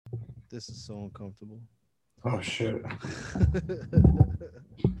This is so uncomfortable. Oh shit. I'm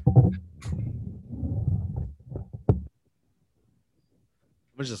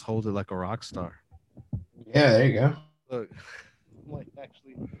gonna just hold it like a rock star. Yeah, there you go. Look, I'm like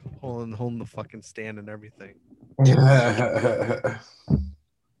actually holding the fucking stand and everything. Yeah.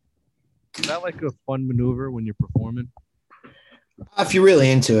 Is that like a fun maneuver when you're performing? If you're really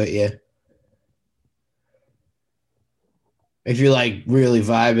into it, yeah. If you're like really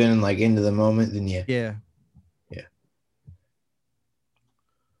vibing and like into the moment, then yeah. Yeah. Yeah.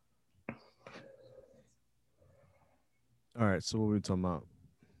 All right. So what were we talking about?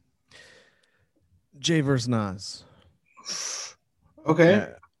 Jay versus Nas. Okay.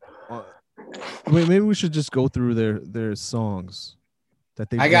 Yeah. Wait, maybe we should just go through their songs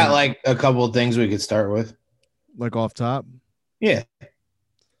that they. I got like a couple of things we could start with. Like off top. Yeah.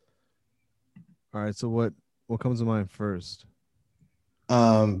 All right. So what comes to mind first?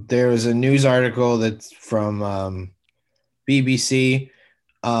 There was a news article that's from BBC.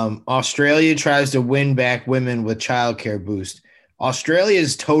 Australia tries to win back women with childcare boost. Australia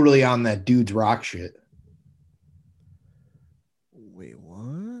is totally on that dude's rock shit. Wait,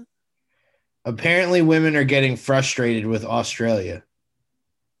 what? Apparently, women are getting frustrated with Australia.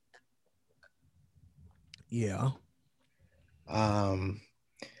 Yeah.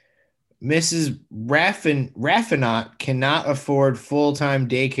 Mrs. Raffinot cannot afford full-time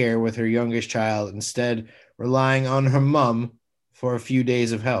daycare with her youngest child, instead relying on her mom for a few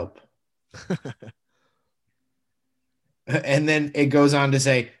days of help. And then it goes on to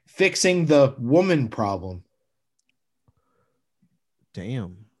say, fixing the woman problem.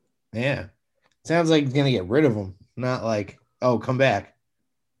 Damn. Yeah. Sounds like it's going to get rid of them. Not like, oh, come back.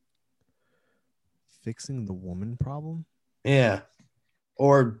 Fixing the woman problem? Yeah.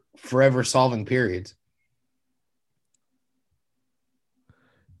 Or forever solving periods.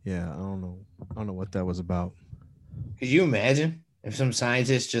 Yeah, I don't know. I don't know what that was about. Could you imagine if some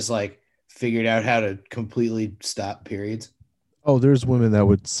scientists just like figured out how to completely stop periods? Oh, there's women that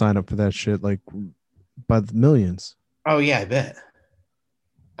would sign up for that shit like by the millions. Oh yeah, I bet.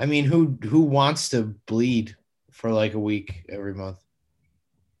 I mean, who wants to bleed for like a week every month?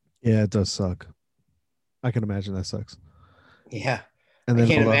 Yeah, it does suck. I can imagine that sucks. Yeah. And I then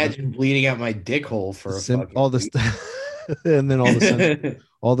can't imagine bleeding out my dick hole for a fucking all this, and then week.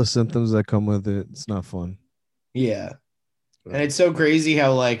 all the symptoms that come with it. It's not fun. Yeah. And it's so crazy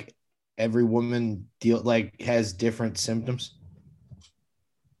how like every woman has different symptoms.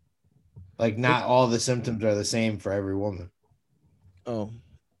 Like not all the symptoms are the same for every woman. Oh,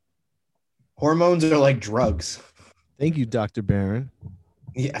 hormones are like drugs. Thank you, Dr. Barron.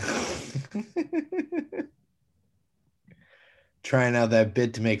 Yeah. Trying out that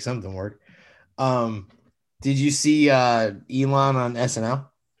bit to make something work. Did you see Elon on SNL?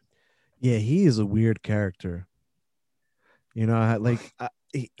 Yeah, he is a weird character. You know, I was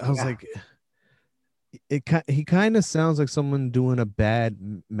like, he kind of sounds like someone doing a bad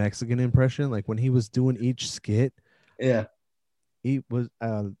Mexican impression. Like when he was doing each skit, Yeah, he was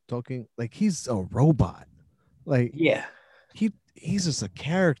talking like he's a robot. Like yeah. He's just a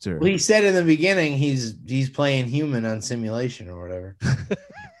character. Well, he said in the beginning he's playing human on simulation or whatever,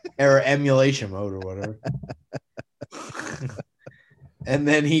 or emulation mode or whatever. And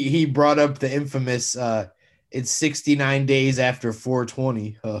then he brought up the infamous it's 69 days after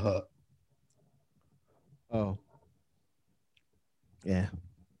 420. Oh. Yeah.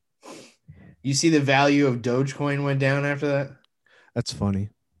 You see the value of Dogecoin went down after that? That's funny.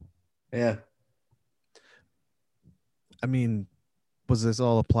 Yeah. I mean, was this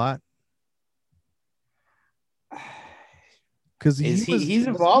all a plot? Because he's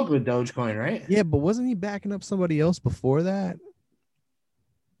involved with Dogecoin, right? Yeah, but wasn't he backing up somebody else before that?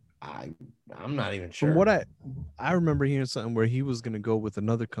 I'm not even sure. From what I remember hearing something where he was going to go with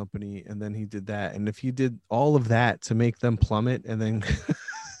another company, and then he did that. And if he did all of that to make them plummet, and then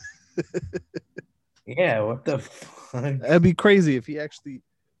yeah, what the fuck? That'd be crazy if he actually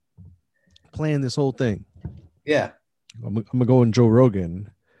planned this whole thing. Yeah, I'm gonna go on Joe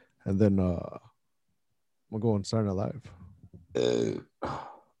Rogan, and then I'm gonna go on Saturday Night Live.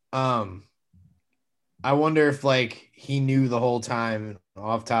 I wonder if like he knew the whole time.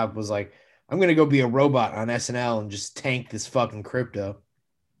 Off top was like, I'm gonna go be a robot on SNL and just tank this fucking crypto.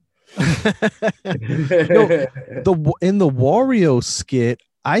 In the Wario skit,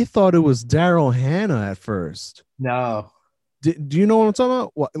 I thought it was Daryl Hannah at first. No. Do you know what I'm talking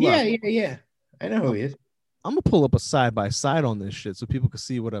about? What, yeah. I know who he is. I'm gonna pull up a side by side on this shit so people can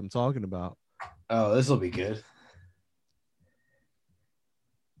see what I'm talking about. Oh, this will be good.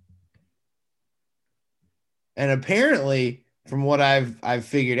 And apparently, from what I've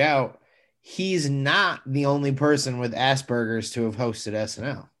figured out, he's not the only person with Asperger's to have hosted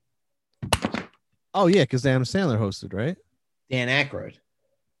SNL. Oh yeah, because Adam Sandler hosted, right? Dan Aykroyd.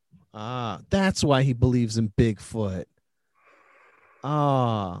 Ah, that's why he believes in Bigfoot.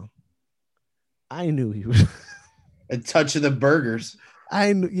 Ah, I knew he was. A touch of the burgers.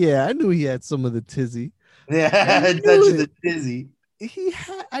 I knew he had some of the tizzy. Yeah, a touch of the tizzy.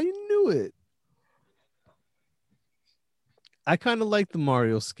 I knew it. I kind of like the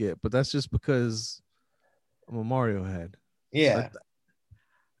Mario skit, but that's just because I'm a Mario head. Yeah.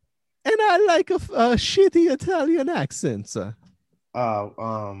 And I like a shitty Italian accent, sir. I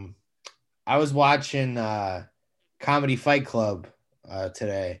was watching Comedy Fight Club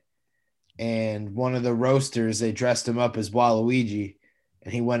today, and one of the roasters, they dressed him up as Waluigi,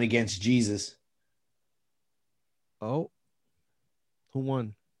 and he went against Jesus. Oh, who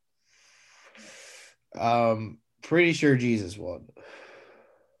won? Pretty sure Jesus won.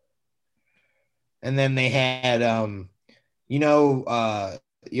 And then they had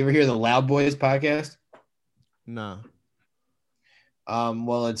you ever hear the Loud Boys podcast? Nah.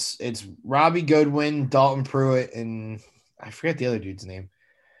 Well, it's Robbie Goodwin, Dalton Pruitt, and I forget the other dude's name.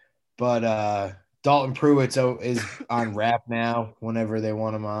 But Dalton Pruitt is on Rap now whenever they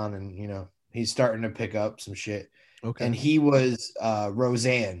want him on, and he's starting to pick up some shit. Okay. And he was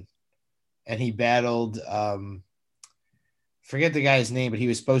Roseanne, and he battled forget the guy's name, but he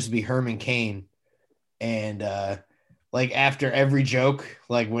was supposed to be Herman Cain. And like after every joke,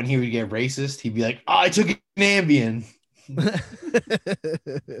 like when he would get racist, he'd be like, "Oh, I took an Ambien."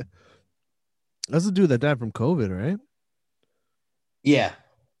 That's the dude that died from COVID, right? Yeah.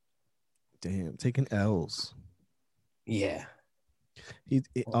 Damn, taking L's. Yeah. He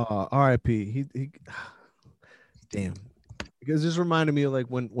R.I.P. He damn. Because this reminded me of like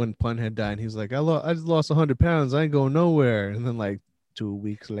when Pun had died. He's like, I just lost 100 pounds. I ain't going nowhere. And then like 2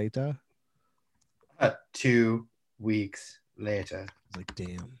 weeks later. 2 weeks later. It's like,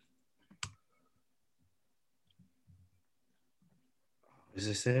 damn. Is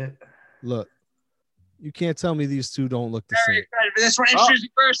this it? Look, you can't tell me these two don't look the Very same. excited for this one. Introducing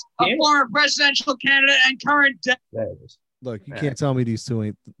first a former presidential candidate and current. There it is. Look, you can't tell me these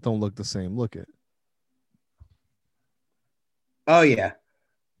two don't look the same. Look it. Oh yeah.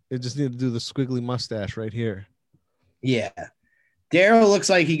 It just need to do the squiggly mustache right here. Yeah. Daryl looks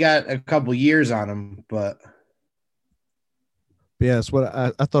like he got a couple years on him, but yeah, that's what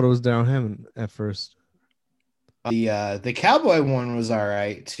I thought it was Darryl Hammond at first. The cowboy one was all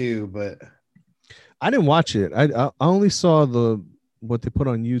right too, but I didn't watch it. I only saw what they put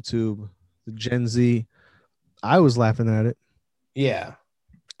on YouTube, the Gen Z. I was laughing at it. Yeah.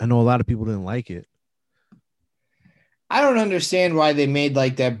 I know a lot of people didn't like it. I don't understand why they made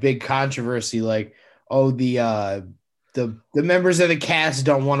like that big controversy, like, oh, the members of the cast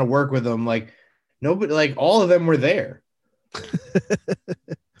don't want to work with them. Like nobody, like all of them were there.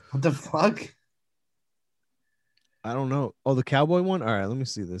 What the fuck? I don't know. Oh, the cowboy one? All right, let me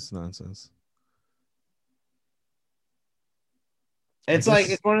see this nonsense. It's like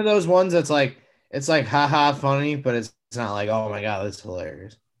it's one of those ones that's like it's like haha funny, but it's not like, oh my god, that's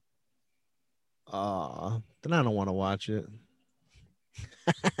hilarious. Then I don't want to watch it.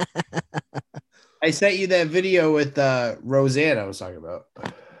 I sent you that video with Roseanne I was talking about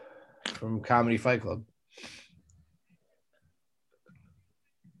from Comedy Fight Club.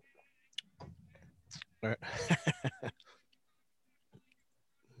 All right.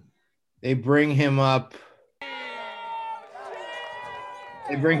 They bring him up.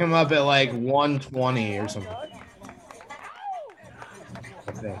 They bring him up at like 120 or something.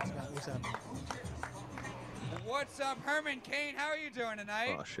 I think. What's up, Herman Cain? How are you doing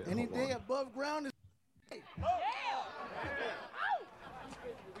tonight? Oh shit! Any day above ground is.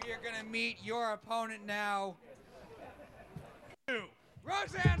 We are gonna meet your opponent now.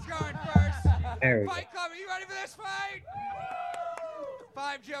 Roseanne's going first. There we go. Fight Club, are you ready for this fight?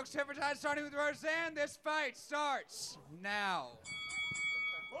 5 jokes to advertise, starting with Roseanne. This fight starts now.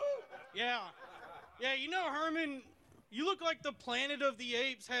 Yeah, you know, Herman, you look like the Planet of the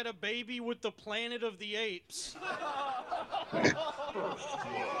Apes had a baby with the Planet of the Apes.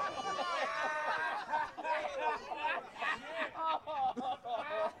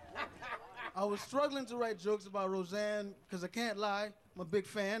 I was struggling to write jokes about Roseanne because I can't lie, I'm a big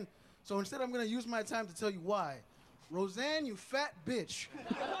fan. So instead, I'm gonna use my time to tell you why. Roseanne, you fat bitch.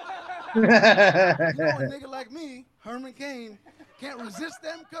 You know, a nigga like me, Herman Cain, can't resist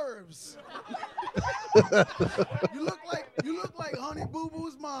them curves. You look like Honey Boo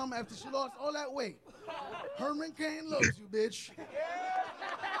Boo's mom after she lost all that weight. Herman Cain loves you, bitch.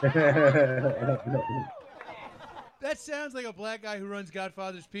 That sounds like a black guy who runs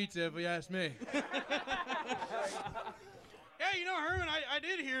Godfather's Pizza, if you ask me. Yeah, you know, Herman, I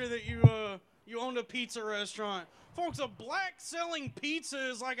did hear that you owned a pizza restaurant. Folks, a black selling pizza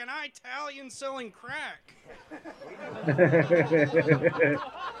is like an Italian selling crack.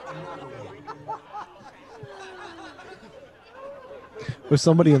 Where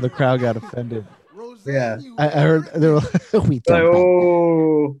somebody in the crowd got offended. Roseanne, Yeah. you I heard they were like, we Like, don't buy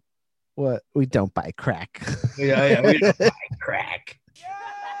oh, what? We don't buy crack. yeah, we don't buy crack.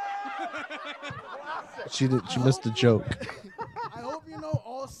 She missed the joke. I hope you know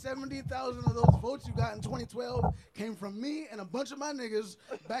all 70,000 of those votes you got in 2012 came from me and a bunch of my niggas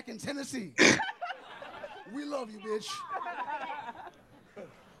back in Tennessee. We love you, bitch.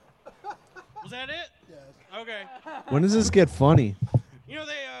 Was that it? Yes. Okay. When does this get funny? You know,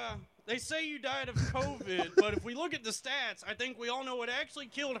 they say you died of COVID, but if we look at the stats, I think we all know what actually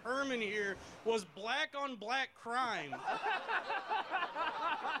killed Herman here was black on black crime.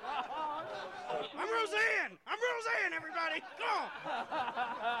 I'm Roseanne! I'm Roseanne, everybody! Come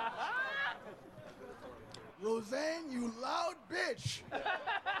on! Roseanne, you loud bitch.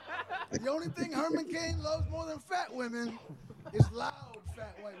 The only thing Herman Cain loves more than fat women is loud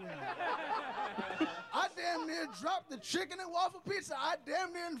fat white women. I damn near dropped the chicken and waffle pizza I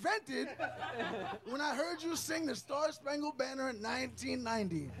damn near invented when I heard you sing the Star Spangled Banner in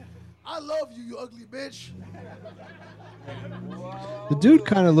 1990. I love you, you ugly bitch. The dude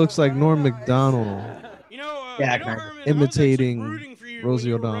kind of looks like Norm Macdonald. You know, Yeah, you know, kinda. Herman, Imitating I was actually rooting for you Rosie when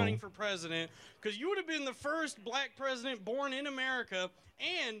you were O'Donnell. running for president, because you would have been the first black president born in America,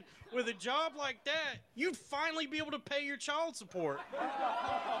 and with a job like that, you'd finally be able to pay your child support.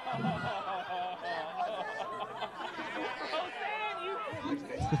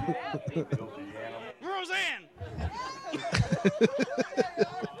 Roseanne!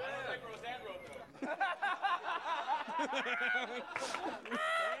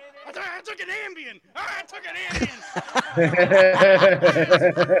 I took an Ambien! I took an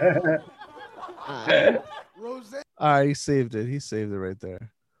Ambien! Roseanne. All right, he saved it. He saved it right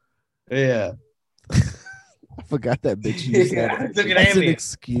there. Yeah. I forgot that bitch used Yeah, that. I took an That's an Ambien.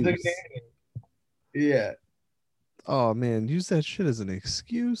 excuse. Yeah. Oh man, use that shit as an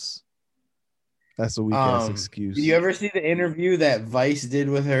excuse. That's a weak ass excuse. Did you ever see the interview that Vice did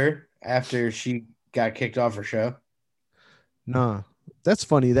with her after she got kicked off her show? Nah, that's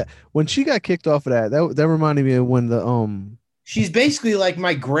funny. That when she got kicked off of that reminded me of when the She's basically like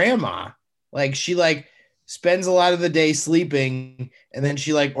my grandma. Like she like spends a lot of the day sleeping and then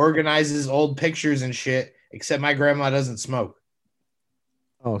she like organizes old pictures and shit, except my grandma doesn't smoke.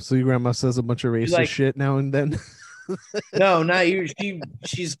 oh, so your grandma says a bunch of racist like- shit now and then. No, not you.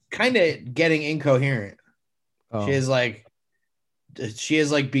 She's kind of getting incoherent. Oh. She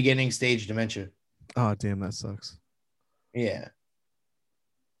has like beginning stage dementia. Oh damn, that sucks. Yeah.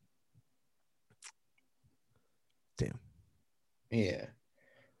 Damn. Yeah.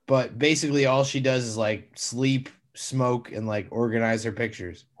 But basically all she does is like sleep, smoke, and like organize her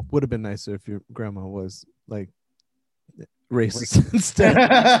pictures. Would have been nicer if your grandma was like racist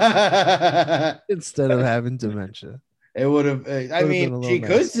instead of having dementia. It would have. I Would've been a mean, little she could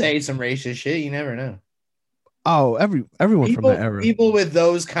nice. say some racist shit. You never know. Oh, everyone from that era. People with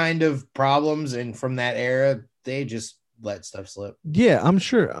those kind of problems and from that era, they just let stuff slip. Yeah, I'm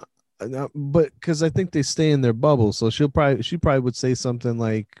sure. But because I think they stay in their bubble, so she probably would say something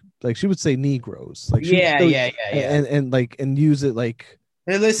like she would say Negroes, like she would Yeah, still- yeah. and use it like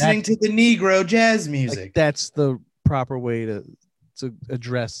They're listening to the Negro jazz like music. that's the proper way to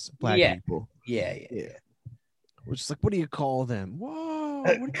address black Yeah. people. Yeah. Which is like, what do you call them? Whoa,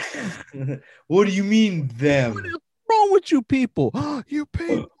 What do you mean them? what is wrong with you people? You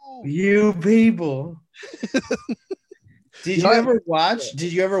people. You people. Did you Yeah. ever watch?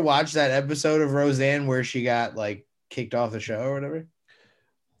 Did you ever watch that episode of Roseanne where she got like kicked off the show or whatever?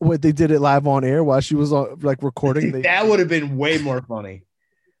 What, they did it live on air while she was on like recording? That would have been way more funny.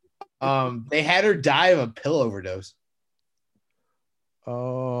 They had her die of a pill overdose.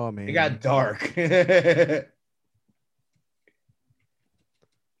 Oh man, It got dark.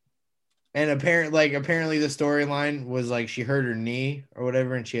 And apparently the storyline was like she hurt her knee or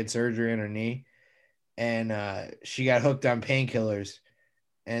whatever, and she had surgery on her knee, and she got hooked on painkillers,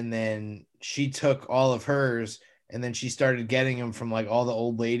 and then she took all of hers, and then she started getting them from like all the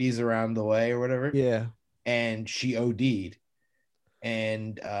old ladies around the way or whatever. Yeah, And she OD'd.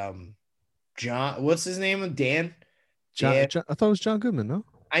 And John, what's his name? Dan? John, Dan? I thought it was John Goodman. No,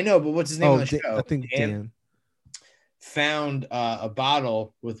 I know, but what's his name on the Dan, show? I think Dan. Found a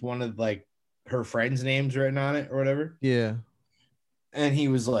bottle with one of like her friends' names written on it or whatever. Yeah, And he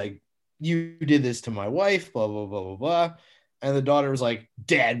was like, you did this to my wife, blah, blah, blah, blah, blah. And the daughter was like,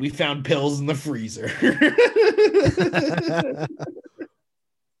 Dad, we found pills in the freezer.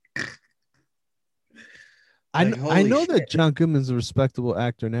 I Like, I holy know shit. that John Goodman's a respectable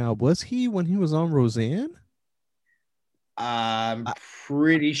actor now. Was he when he was on Roseanne? I'm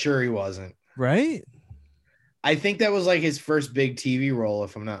pretty sure he wasn't. Right? I think that was like his first big TV role,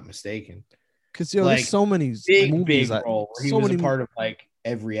 if I'm not mistaken. Because Like, there's so many Big movies. role. Where he so was many. a part of like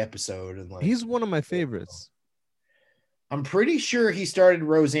every episode, and like He's one of my favorites. I'm pretty sure he started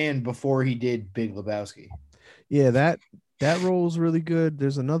Roseanne before he did Big Lebowski. Yeah, that role is really good.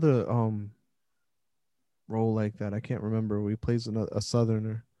 There's another role like that. I can't remember. He plays a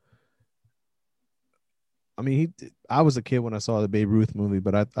Southerner. I mean, I was a kid when I saw the Babe Ruth movie,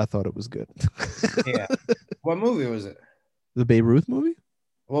 but I thought it was good. Yeah. What movie was it? The Babe Ruth movie?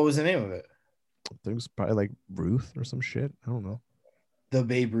 What was the name of it? I think it was probably like Ruth or some shit. I don't know. The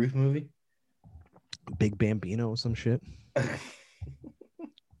Babe Ruth movie? Big Bambino or some shit.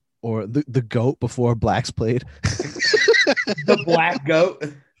 Or the goat before blacks played. The black goat.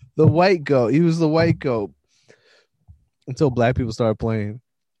 The white goat. He was the white goat until black people started playing.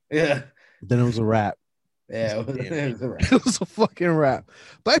 Yeah. Then it was a rap. Yeah, it was a rap. It was a fucking rap.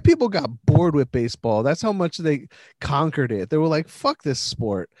 Black people got bored with baseball. That's how much they conquered it. They were like, fuck this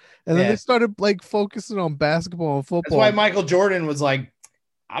sport. And then Yeah. they started like focusing on basketball and football. That's why Michael Jordan was like,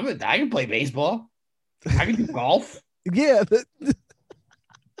 I can play baseball. I can do golf. Yeah.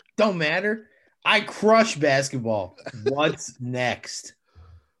 Don't matter. I crush basketball. What's next?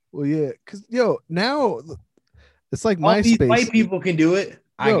 Well, yeah. Because, now it's like All these MySpace. white people can do it.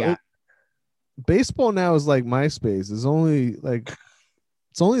 Baseball now is like MySpace. It's only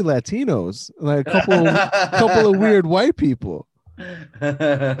Latinos, like a couple of weird white people.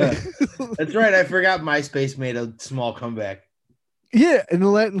 That's right. I forgot MySpace made a small comeback. Yeah, in the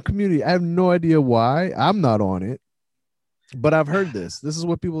Latin community. I have no idea why. I'm not on it, but I've heard this. This is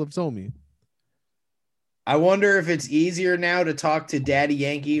what people have told me. I wonder if it's easier now to talk to Daddy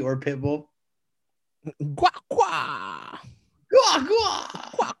Yankee or Pitbull. Gua gua Gua, gua.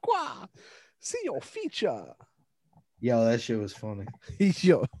 gua gua. See your feature. Yo, that shit was funny. He's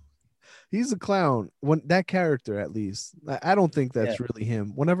a clown. When that character, at least, I don't think that's really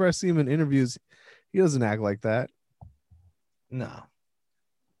him. Whenever I see him in interviews, he doesn't act like that. No,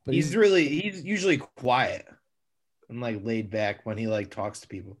 But he's usually quiet and like laid back when he like talks to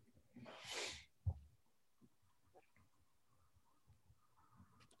people.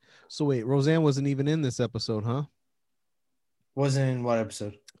 So wait, Roseanne wasn't even in this episode, huh? Wasn't in what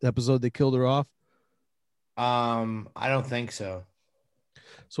episode? The episode they killed her off. I don't think so.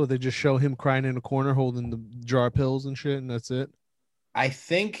 So they just show him crying in a corner holding the jar of pills and shit, and that's it. I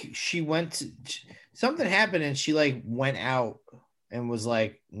think she something happened and she like went out and was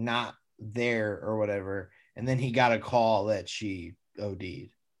like not there or whatever, and then he got a call that she OD'd.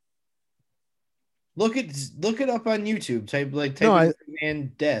 Look it up on YouTube. Type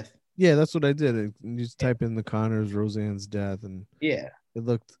man death. Yeah, that's what I did. You just type in the Connors Roseanne's death, and Yeah. it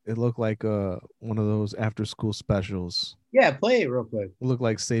looked like one of those after school specials. Yeah, play it real quick. It looked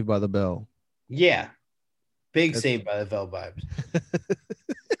like Saved by the Bell. Yeah. Big Saved by the Bell vibes.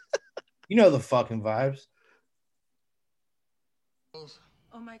 You know the fucking vibes.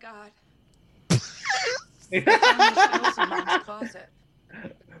 Oh my God. I found these pills in Mom's closet.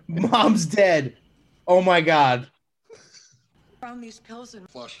 Mom's dead. Oh my God. Found these pills in.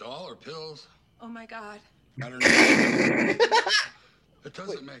 Flushed all her pills. Oh my God. Got her knees. It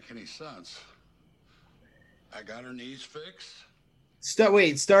doesn't make any sense. I got her knees fixed.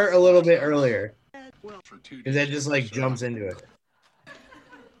 Start a little bit earlier. For 2 Because that days just after like surgery. jumps into it.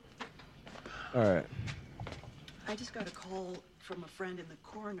 All right. I just got a call from a friend in the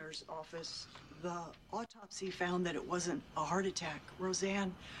coroner's office. The autopsy found that it wasn't a heart attack.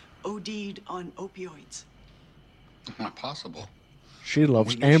 Roseanne OD'd on opioids. Not possible. She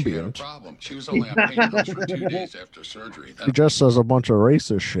loves We knew she had a ambient. problem. She was only on pain pills for 2 days after surgery. He just says a bunch of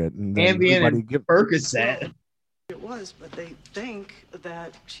racist shit, and then Ambient everybody and give. Percocet. It was, but they think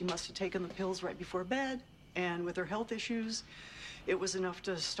that she must have taken the pills right before bed, and with her health issues, it was enough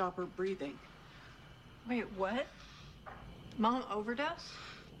to stop her breathing. Wait, what? Mom overdosed?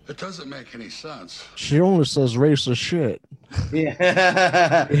 It doesn't make any sense. She only says racist shit.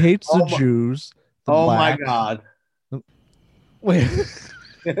 Yeah. He hates the Jews. the Oh my black- God. Wait.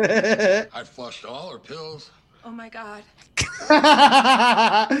 I flushed all her pills. Oh my God.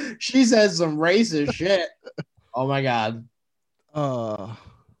 She says some racist shit. Oh my God.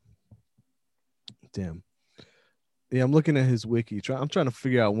 Damn. Yeah, I'm looking at his wiki. I'm trying to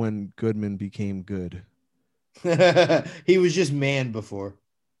figure out when Goodman became good. He was just man before.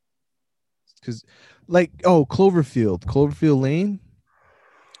 because Cloverfield Lane.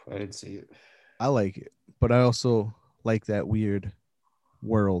 I didn't see it. I like it, but I also like that weird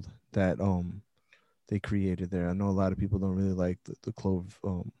world that they created there. I know a lot of people don't really like the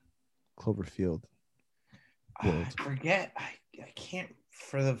Cloverfield world. I forget. I can't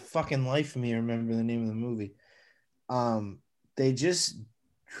for the fucking life of me remember the name of the movie. They just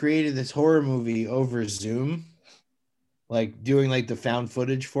created this horror movie over Zoom, like doing like the found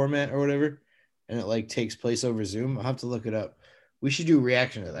footage format or whatever, and it like takes place over Zoom. I'll have to look it up. We should do a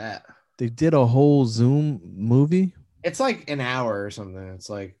reaction to that. They did a whole Zoom movie. It's like an hour or something. It's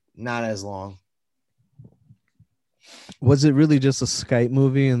like not as long. Was it really just a Skype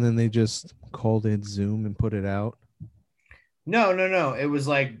movie and then they just called it Zoom and put it out? No. It was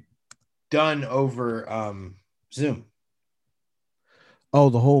like done over Zoom. Oh,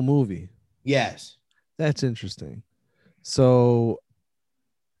 the whole movie. Yes. That's interesting. So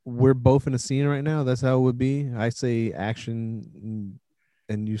we're both in a scene right now. That's how it would be. I say action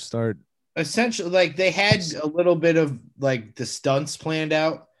and you start. Essentially, like they had a little bit of like the stunts planned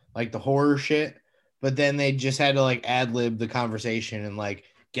out, like the horror shit, but then they just had to like ad lib the conversation and like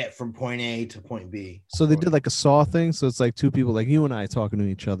get from point A to point B. So they did like a Saw thing. So it's like two people like you and I talking to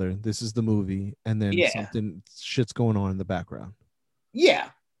each other. This is the movie. And then something shit's going on in the background. Yeah.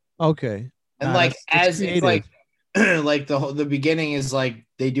 Okay. And like as it's like like the beginning is like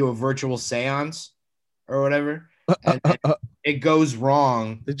they do a virtual seance or whatever. And it goes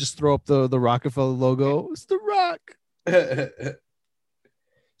wrong. They just throw up the Rockefeller logo. It's the Rock.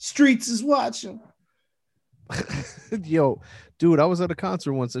 Streets is watching. Yo, dude, I was at a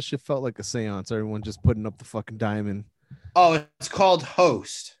concert once. That shit felt like a seance. Everyone just putting up the fucking diamond. Oh, it's called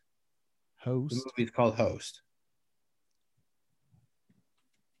Host. Host? The movie's called Host.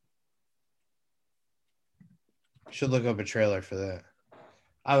 Should look up a trailer for that.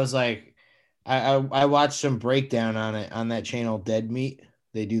 I was like, I watched some breakdown on it on that channel Dead Meat.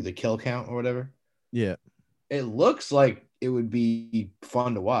 They do the kill count or whatever. Yeah. It looks like it would be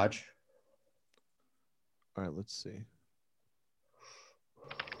fun to watch. All right, let's see.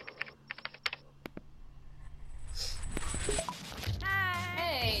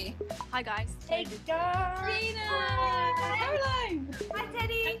 Hey. Hi, guys. Hey, guys. Gina. Caroline. Hi,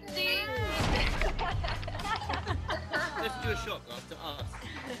 Teddy. Let's do a shot, guys, to us.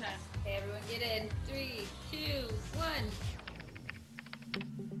 Okay, everyone get in. 3, 2, 1.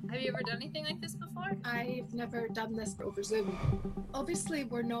 Have you ever done anything like this before? I've never done this over Zoom. Obviously,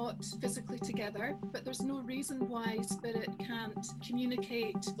 we're not physically together, but there's no reason why Spirit can't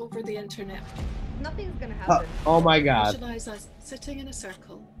communicate over the internet. Nothing's gonna happen. Oh my God. Visualize us sitting in a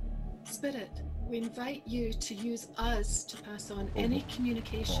circle. Spirit, we invite you to use us to pass on any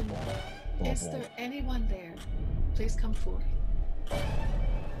communication. Is there anyone there? Please come forth.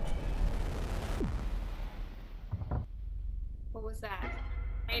 What was that?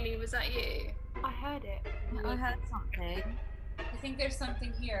 Amy, was that you? I heard it. I heard something. I think there's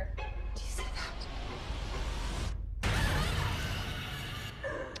something here. Do you see that?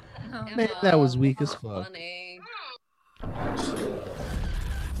 Oh, Man, that was weak as fuck. Funny.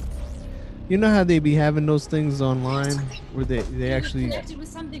 You know how they be having those things online where they actually connected with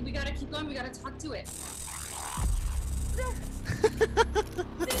something. We gotta keep going. We gotta talk to it.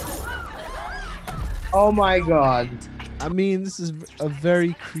 Oh my God. I mean, this is a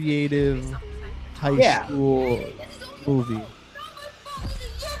very creative high school movie.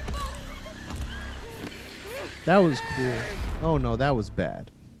 That was cool. Oh no, that was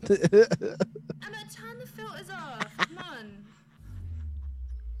bad. Emma, turn the filters off. Come on.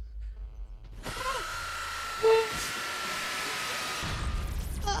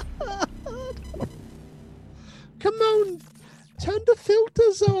 Come on, turn the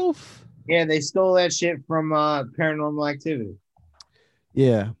filters off. Yeah, they stole that shit from Paranormal Activity.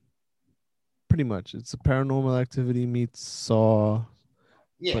 Yeah, pretty much. It's a Paranormal Activity meets Saw.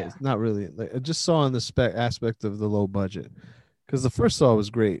 Yeah, but it's not really. Like, I just saw in the aspect of the low budget, because the first Saw was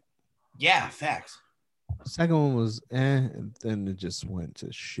great. Yeah, facts. Second one was and then it just went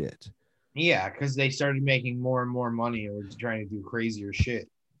to shit. Yeah, because they started making more and more money and were trying to do crazier shit.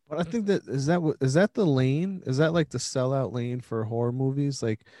 But I think that is that the lane? Is that like the sellout lane for horror movies?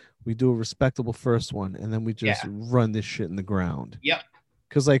 Like we do a respectable first one and then we just run this shit in the ground. Yep.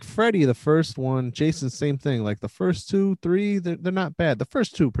 Because like Freddy, the first one, Jason, same thing. Like the first 2, 3, they're not bad. The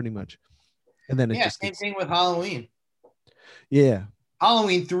first 2 pretty much. And then it just same thing with Halloween. Yeah.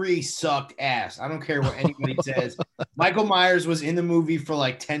 Halloween 3 sucked ass. I don't care what anybody says. Michael Myers was in the movie for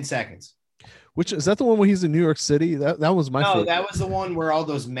like 10 seconds. Which is that the one where he's in New York City? That was my favorite. No, that was the one where all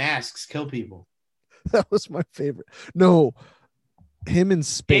those masks kill people. That was my favorite. No. Him in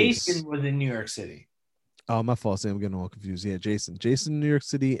space. Jason was in New York City. Oh, my fault. I'm getting all confused. Yeah, Jason in New York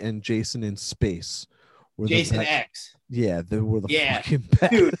City and Jason in space. Were Jason the X. Yeah, they were the fucking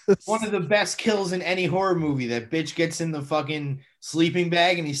dude. best. One of the best kills in any horror movie. That bitch gets in the fucking sleeping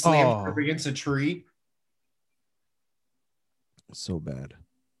bag and he slams her up against a tree. So bad.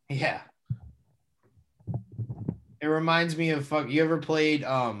 Yeah. It reminds me of you ever played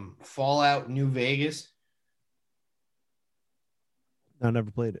Fallout New Vegas? I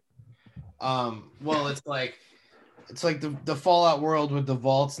never played it. Well, it's like the Fallout world with the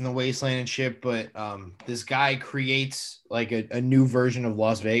vaults and the wasteland and shit, but this guy creates like a new version of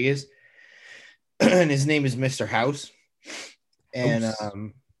Las Vegas. And his name is Mr. House.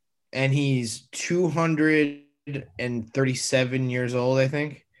 And he's 237 years old, I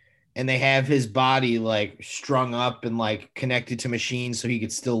think. And they have his body like strung up and like connected to machines so he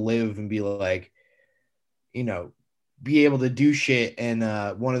could still live and be like, you know, be able to do shit. And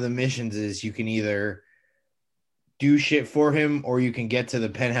one of the missions is you can either do shit for him or you can get to the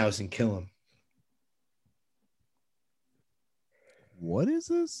penthouse and kill him. What is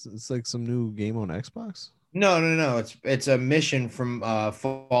this? It's like some new game on Xbox? No. It's a mission from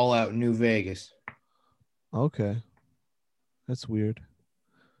Fallout New Vegas. Okay. That's weird.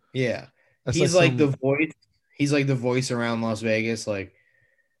 Yeah. That's He's like the voice. He's like the voice around Las Vegas. Like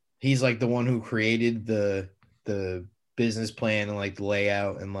he's like the one who created the business plan and like the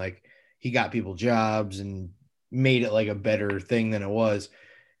layout, and like he got people jobs and made it like a better thing than it was.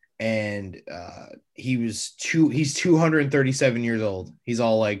 And he's 237 years old. He's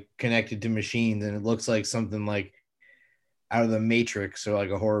all like connected to machines, and it looks like something like out of the Matrix or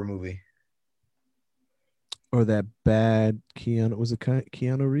like a horror movie. Or that bad Keanu, was it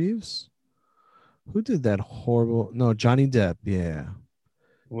Keanu Reeves? Who did that horrible? No, Johnny Depp. Yeah.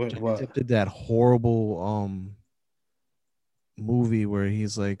 What Depp did that horrible movie where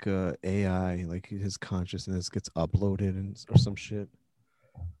he's like AI, like his consciousness gets uploaded or some shit.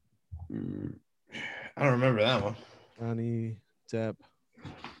 I don't remember that one. Johnny Depp,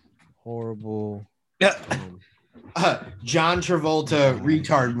 horrible. Yeah. John Travolta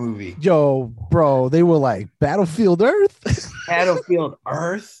retard movie. Yo, bro, they were like Battlefield Earth. Battlefield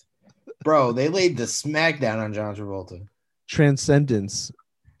Earth, bro. They laid the smackdown on John Travolta. Transcendence,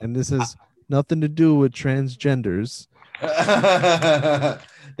 and this has nothing to do with transgenders. That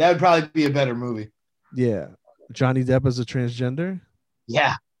would probably be a better movie. Yeah, Johnny Depp as a transgender.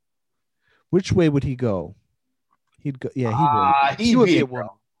 Yeah. Which way would he go? He'd go. Yeah, he would. He would be a woman.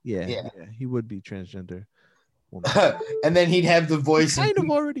 Yeah, he would be transgender. And then he'd have the voice.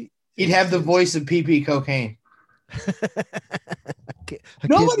 He'd have the voice of PP Cocaine.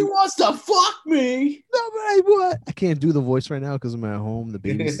 Nobody wants to fuck me. Nobody what? I can't do the voice right now because I'm at home. The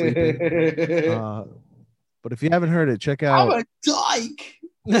baby's sleeping. But if you haven't heard it, check out. I'm a dyke.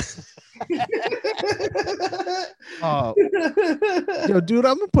 Yo, dude,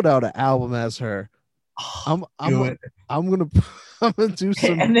 I'm gonna put out an album as her. I'm gonna do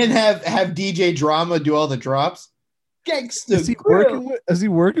some, and then have DJ Drama do all the drops. Gangsta. Is he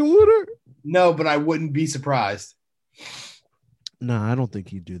working with her? No, but I wouldn't be surprised. No, I don't think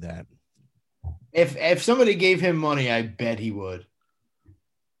he'd do that. If somebody gave him money, I bet he would.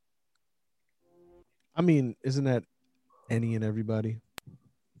 I mean, isn't that any and everybody?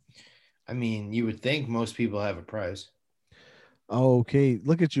 I mean, you would think most people have a price. Oh, okay.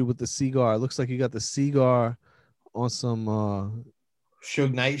 Look at you with the cigar. Looks like you got the cigar on some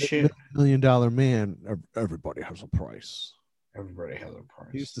Suge Knight shit. $1 Million Man. Everybody has a price. Everybody has a price.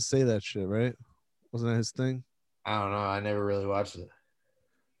 He used to say that shit, right? Wasn't that his thing? I don't know. I never really watched it.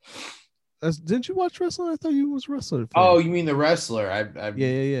 Didn't you watch wrestling? I thought you was a wrestler. Oh, you mean the wrestler?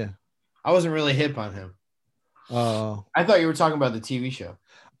 Yeah. I wasn't really hip on him. I thought you were talking about the TV show.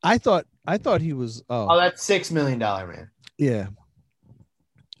 I thought he was. Oh, that's $6 Million Man. Yeah.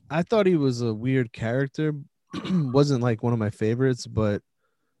 I thought he was a weird character. Wasn't like one of my favorites, but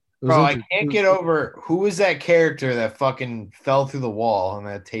bro, I can't get over who was that character that fucking fell through the wall on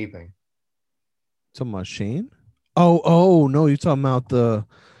that taping. Talking about Shane? Oh no, you're talking about the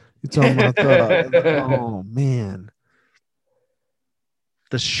oh man.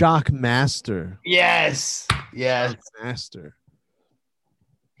 The Shock Master. Yes. Shock Master.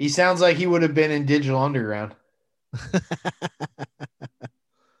 He sounds like he would have been in Digital Underground.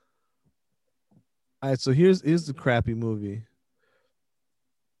 All right, so here's the crappy movie.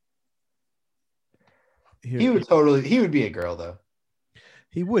 He would be a girl though.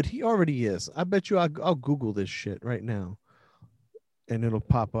 He would. He already is. I bet you I'll Google this shit right now and it'll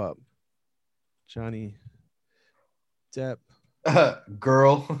pop up. Johnny Depp.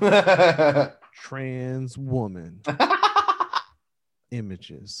 Girl. Trans woman.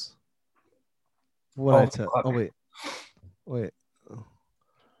 images. What I tell? fuck. Oh wait. Oh,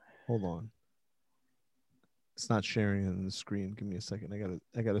 hold on. It's not sharing on the screen. Give me a second.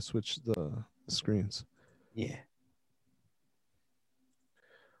 I gotta switch the screens. Yeah.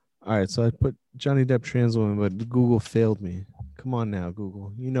 All right, so I put Johnny Depp trans woman, but Google failed me. Come on now,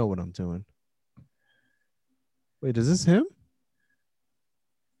 Google. You know what I'm doing. Wait, is this him?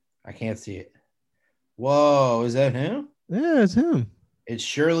 I can't see it. Whoa, is that him? Yeah, it's him. It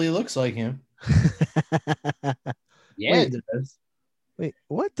surely looks like him. Yeah, Wait, it does. wait,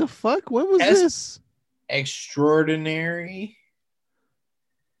 what the fuck? When was That's this? extraordinary.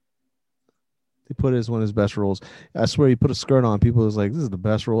 They put it as one of his best roles. I swear, he put a skirt on. People was like, "This is the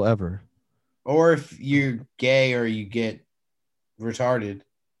best role ever." Or if you're gay or you get retarded.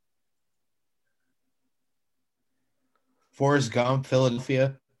 Forrest Gump,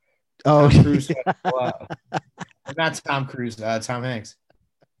 Philadelphia. Oh, Tom Cruise. Taught us a lot. Not Tom Cruise. Tom Hanks.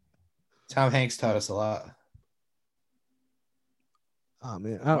 Tom Hanks taught us a lot. Oh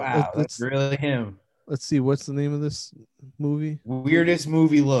man! Wow, that's really him. Let's see. What's the name of this movie? Weirdest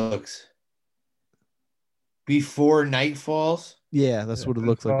movie looks. Before Night Falls. Yeah, that's what it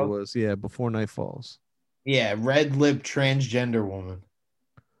looked like it was. Yeah, Before Night Falls. Yeah, red lip transgender woman.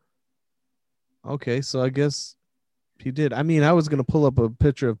 Okay, so I guess he did. I mean, I was gonna pull up a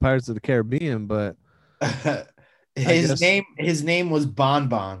picture of Pirates of the Caribbean, but his name was Bon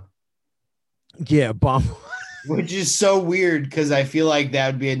Bon. Yeah, Bon. Which is so weird because I feel like that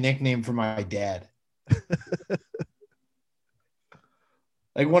would be a nickname for my dad.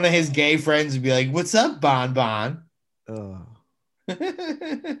 Like one of his gay friends would be like, "What's up, Bon Bon?"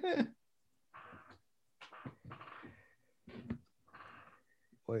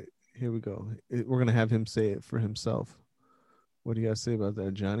 Wait, here we go. We're gonna have him say it for himself. What do you guys say about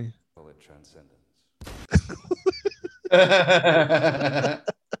that, Johnny? Call it transcendence.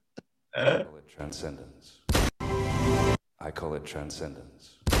 I call it transcendence. I call it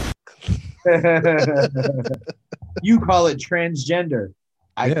transcendence. You call it transgender.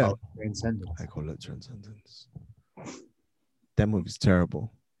 I Yeah. call it transcendence. I call it transcendence. That movie's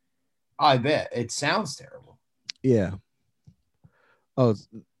terrible. I bet. It sounds terrible. Yeah. Oh,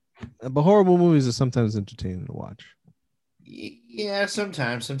 but horrible movies are sometimes entertaining to watch. Yeah,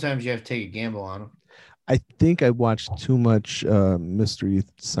 sometimes. Sometimes you have to take a gamble on them. I think I watched too much Mystery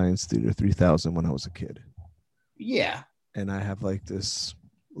Science Theater 3000 when I was a kid. Yeah. And I have like this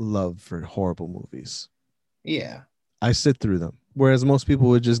love for horrible movies. Yeah. I sit through them. Whereas most people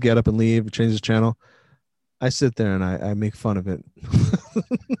would just get up and leave, change the channel. I sit there and I make fun of it.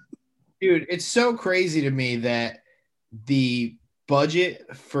 Dude, it's so crazy to me that the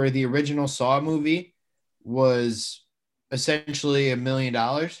budget for the original Saw movie was essentially $1 million,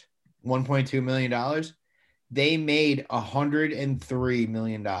 $1.2 million. They made $103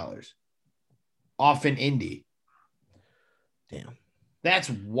 million off an indie. Damn. That's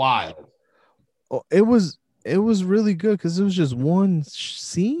wild. Oh, it was really good because it was just one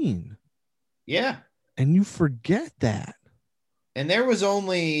scene. Yeah. And you forget that. And there was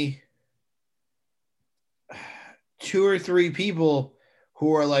only 2 or 3 people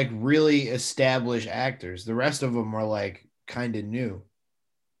who are like really established actors. The rest of them are like kind of new.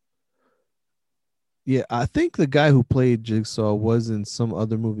 Yeah, I think the guy who played Jigsaw was in some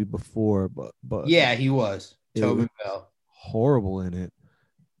other movie before, but yeah, he was. Tobin Bell. Horrible in it.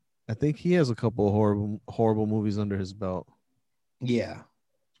 I think he has a couple of horrible movies under his belt. Yeah.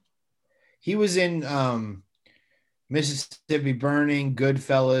 He was in Mississippi Burning,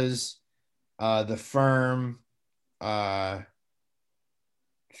 Goodfellas, The Firm, In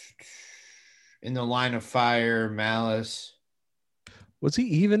the Line of Fire, Malice. Was he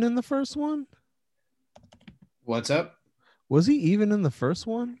even in the first one? What's up? Was he even in the first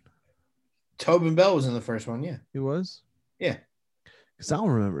one? Tobin Bell was in the first one, yeah. He was? Yeah. Because I don't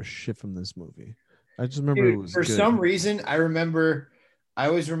remember shit from this movie. I just remember it was for good. some reason, I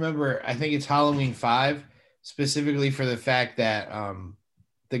always remember, I think it's Halloween 5, specifically for the fact that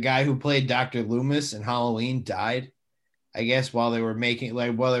the guy who played Dr. Loomis in Halloween died, I guess, while they were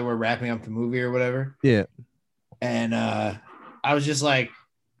wrapping up the movie or whatever. Yeah. And I was just like,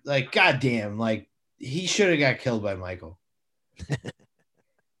 goddamn, like, he should have got killed by Michael.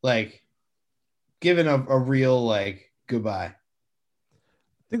 Like, given a real, like, goodbye.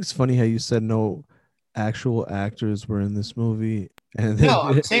 I think it's funny how you said no actual actors were in this movie. And no,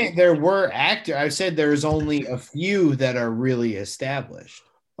 I'm saying there were actors. I said there's only a few that are really established.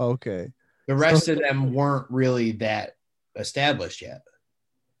 Okay. The rest of them weren't really that established yet.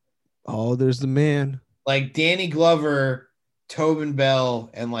 Oh, there's the man. Like Danny Glover, Tobin Bell,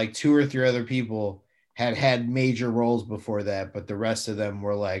 and like 2 or 3 other people had major roles before that, but the rest of them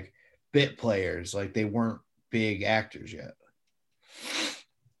were like bit players. Like they weren't big actors yet.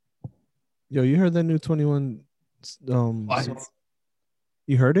 Yo, you heard that new 21? What?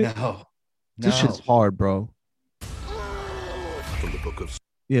 You heard it? No. This shit's hard, bro. From the book of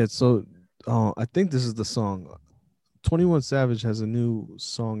Yeah, so I think this is the song. 21 Savage has a new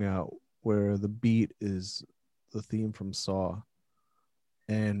song out where the beat is the theme from Saw.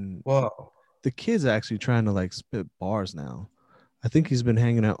 And whoa, the kid's actually trying to like spit bars now. I think he's been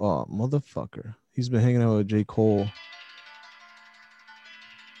hanging out. Oh, motherfucker. He's been hanging out with J. Cole.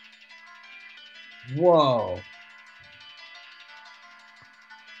 Whoa.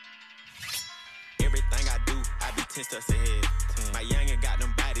 Everything I do, I be 10 steps ahead. My youngin' got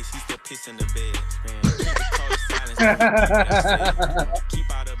them bodies, he still pissing the bed. Keep the cold silence. Keep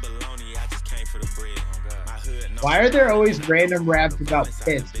all the baloney, I just came for the bread. My hood, no. Why are there always random raps about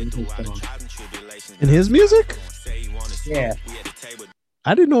piss in his song? In his music? Yeah.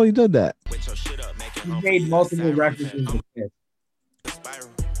 I didn't know he did that. He made multiple references to piss.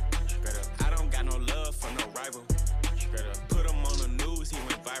 I don't got no love for no rival. Put him on the news, he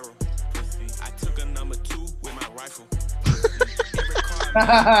went viral. I took a number 2 with my rifle. I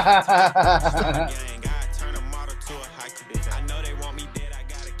turn a model to a hiker. I know they want me dead, I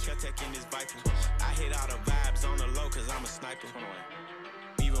got a Kel-Tec in this Viper. I hit all the vibes on the low cause I'm a sniper.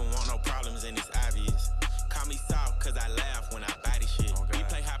 Even want no problems and it's obvious. Call me soft cause I laugh when I buy this shit. We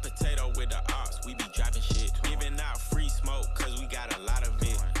play hot potato with the ops, we be dropping shit. Giving out free smoke cause we got a lot of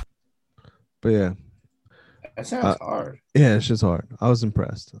it. But yeah. That sounds hard. Yeah, it's just hard. I was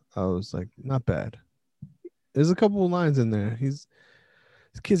impressed. I was like, not bad. There's a couple of lines in there. This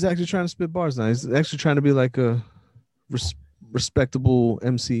kid's actually trying to spit bars now. He's actually trying to be like a respectable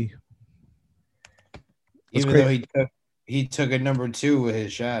MC. Even though he took a number 2 with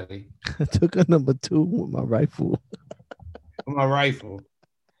his shotty. I took a number 2 with my rifle. With my rifle.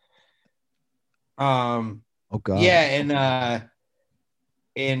 Oh God. Yeah,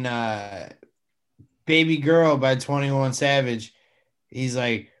 in Baby Girl by 21 Savage, he's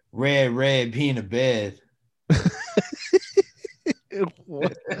like, red, pee in the bed.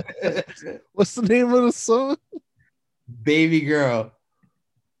 What's the name of the song? Baby Girl.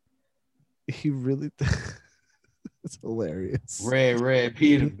 He really it's hilarious. Red,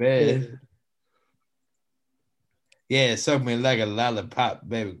 pee in the bed. Yeah, suck me like a lollipop,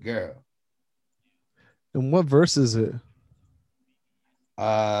 baby girl. And what verse is it?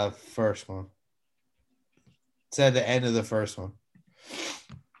 First one. It's at the end of the first one.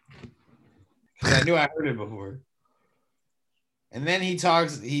 I knew I heard it before. And then he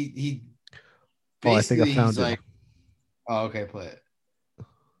talks. He. Oh, I think I found it. Like, oh, okay, play it.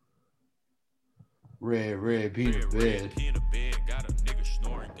 Red, pee in the bed. Got a nigga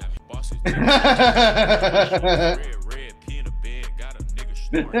snoring. Got me bosses. Red, pee in the bed. Got a nigga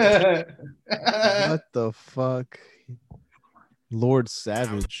snoring. What the fuck? Lord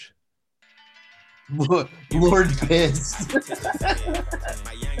Savage. Lord Piss.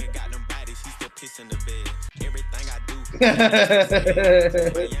 My youngin' got them bodies, he still pissing the bed. Everything I do. My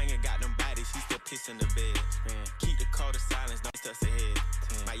youngin' got them bodies, he still pissing the bed. Keep the code of silence, don't stuff ahead.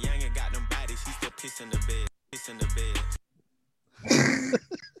 My youngin' got them bodies, he still pissing the bed. Pissing the bed.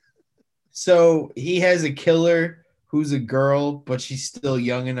 So he has a killer who's a girl, but she's still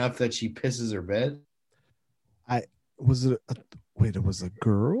young enough that she pisses her bed. It was a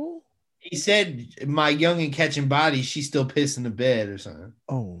girl? He said, "My youngin' catching bodies, she's still pissing the bed or something."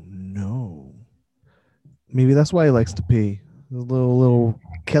 Oh no. Maybe that's why he likes to pee. The little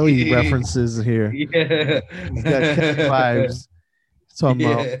Kelly references here. Yeah. He's got Kelly vibes. He's talking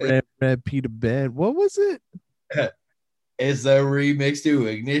about red pee to bed. What was it? It's a remix to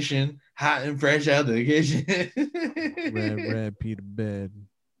Ignition, hot and fresh out the kitchen. red pee to bed.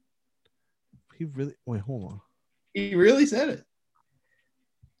 He really wait, hold on. He really said it.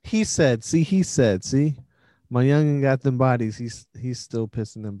 He said, my youngin' got them bodies. He's still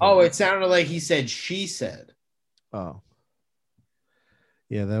pissing them. Oh, it sounded like he said she said. Oh.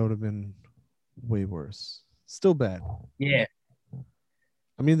 Yeah, that would have been way worse. Still bad. Yeah.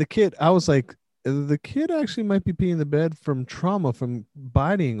 I mean, I was like, the kid actually might be peeing the bed from trauma from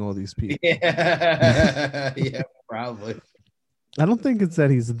biting all these people. Yeah. Yeah, probably. I don't think it's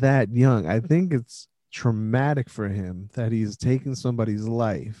that he's that young. I think it's traumatic for him that he's taking somebody's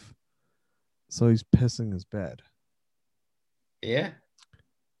life, so he's pissing his bed. Yeah.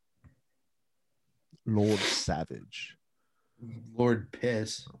 Lord Savage. Lord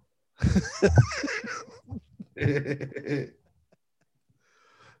Piss.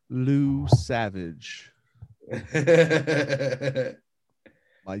 Lou Savage.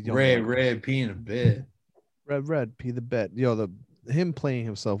 My young Red, love. red, pee in the bed. Red, pee the bed. Yo, him playing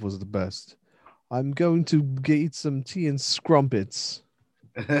himself was the best. I'm going to get some tea and scrumpets.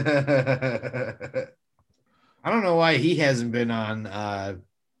 I don't know why he hasn't been on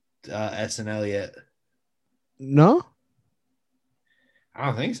SNL yet. No? I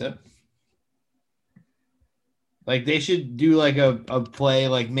don't think so. Like they should do like a play,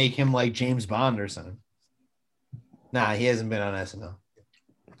 like make him like James Bond or something. Nah, he hasn't been on SNL.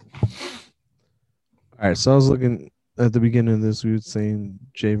 All right, so I was looking at the beginning of this. We were saying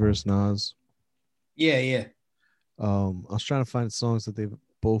Jay versus Nas. Yeah. I was trying to find songs that they've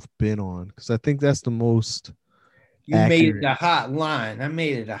both been on because I think that's the most. You accurate. made it a hot line. I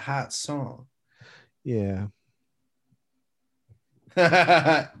made it a hot song. Yeah.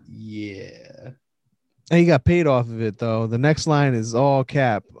 Yeah. And he got paid off of it though. The next line is all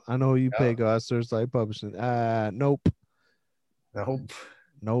cap. I know you pay God Searchlight Publishing. Nope.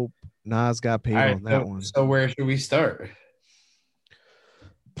 Nas got paid on that one. So where should we start?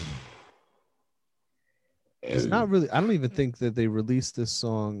 It's not really. I don't even think that they released this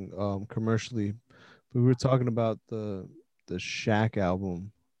song commercially. We were talking about the Shaq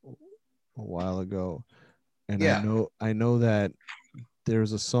album a while ago, and I know that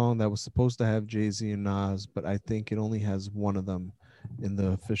there's a song that was supposed to have Jay-Z and Nas, but I think it only has one of them in the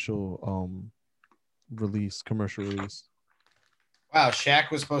official commercial release. Wow,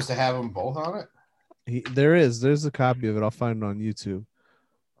 Shaq was supposed to have them both on it. There's a copy of it. I'll find it on YouTube.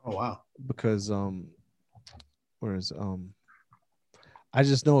 Oh wow! Because I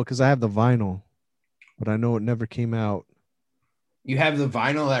just know it because I have the vinyl, but I know it never came out. You have the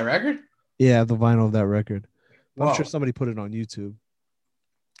vinyl of that record? Yeah, I have the vinyl of that record. I'm sure somebody put it on YouTube.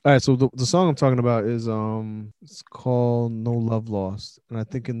 All right, so the song I'm talking about is it's called No Love Lost, and I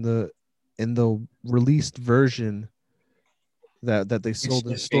think in the released version that they sold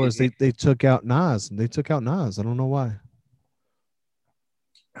in stores, they took out Nas. They took out Nas. I don't know why.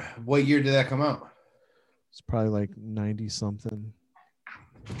 What year did that come out? It's probably like 90 something.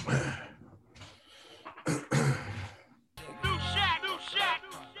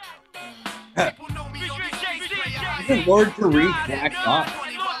 Isn't Lord Tariq Black Thought?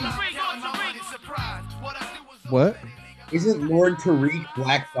 What? Isn't Lord Tariq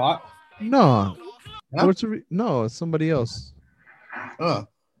Black Thought? No. Huh? Lord Tariq, no, it's somebody else. Oh.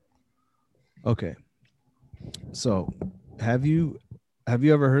 Okay. So, have you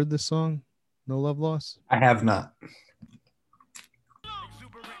ever heard this song, No Love Lost? I have not.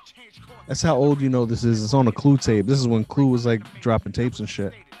 That's how old you know this is. It's on a Clue tape. This is when Clue was like dropping tapes and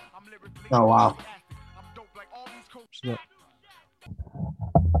shit. Oh wow.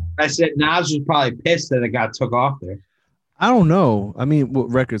 I said Nas was probably pissed that it got took off there. I don't know. I mean, what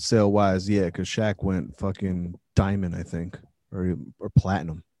record sale wise, yeah, because Shaq went fucking diamond, I think, or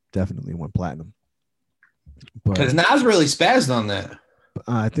platinum. Definitely went platinum. Because Nas really spazzed on that.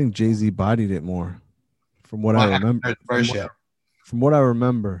 I think Jay-Z bodied it more, from what I remember. From what I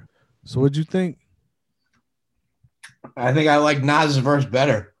remember. So, what'd you think? I think I like Nas' verse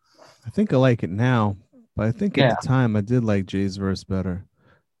better. I think I like it now, but I think at the time I did like Jay's verse better.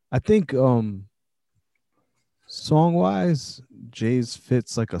 I think song wise, Jay's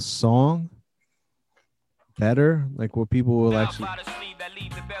fits like a song better, like what people will actually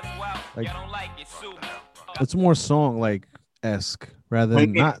like. It's more song like esque rather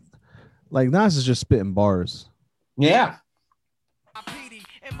than not like Nas is just spitting bars. Yeah.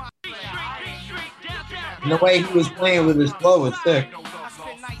 And the way he was playing with his flow was sick.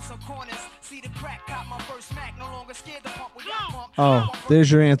 Oh,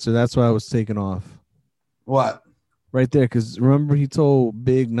 there's your answer. That's why I was taken off. What? Right there, because remember he told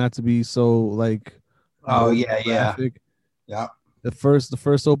Big not to be so like. Oh yeah. Yeah. The first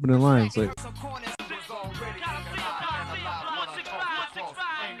opening lines like.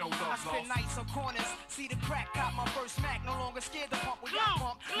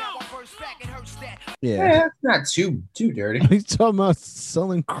 Yeah, it's not too dirty. He's talking about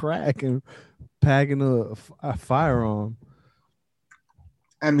selling crack and packing a firearm.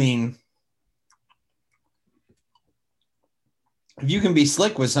 I mean, if you can be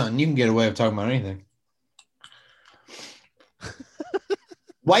slick with something, you can get away with talking about anything.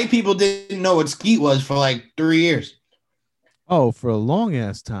 White people didn't know what skeet was for like 3 years. Oh, for a long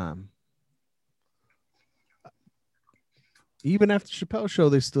ass time. Even after Chappelle show,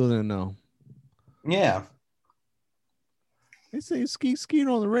 they still didn't know. Yeah. They say skeet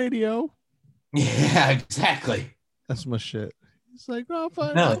on the radio. Yeah, exactly. That's my shit. It's like, oh,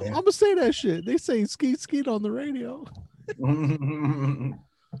 fine. I'm gonna say that shit. They say skeet on the radio.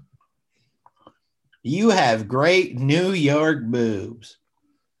 You have great New York boobs.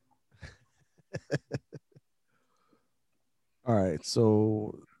 All right,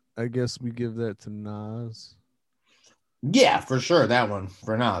 so I guess we give that to Nas. Yeah, for sure. That one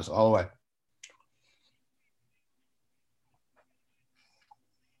for Nas all the way.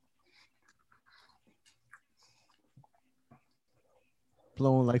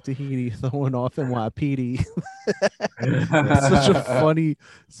 Blowing like Tahiti, throwing off NYPD.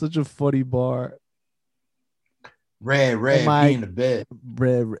 Such a funny bar. Red, being a bit.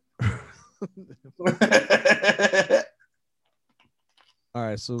 Red. All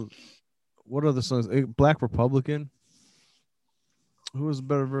right, so what other songs? Black Republican. Who was a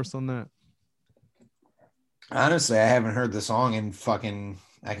better verse on that? Honestly, I haven't heard the song in fucking.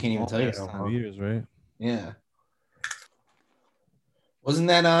 I can't even tell you how long. Years, right? Yeah. Wasn't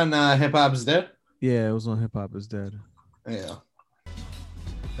that on Hip Hop Is Dead? Yeah, it was on Hip Hop Is Dead. Yeah.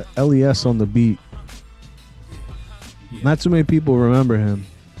 LES on the beat. Not too many people remember him.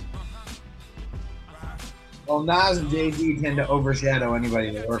 Well, Nas and Jay-Z tend to overshadow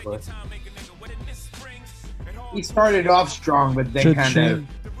anybody they work with. He started off strong, but then kind of.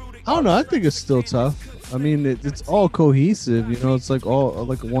 I don't know. I think it's still tough. I mean, it's all cohesive. You know, it's like all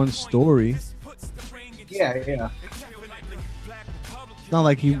like one story. Yeah. It's not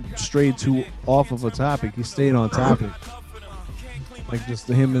like he strayed too off of a topic. He stayed on topic. Like just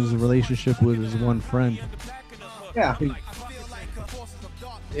him and his relationship with his one friend. Yeah.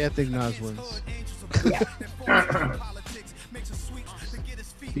 I think Nas wins. Yeah.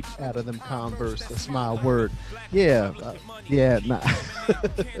 Speak out of them Converse. That's my word. Yeah. Nah.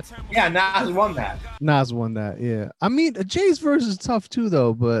 Yeah, Nas won that. Nas won that. Yeah. I mean, Jay's verse is tough too,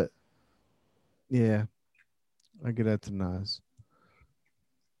 though. But yeah, I get that to Nas.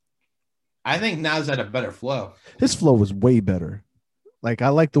 I think Nas had a better flow. His flow was way better. Like I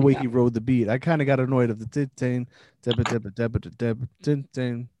like the way he rode the beat. I kind of got annoyed of the tin.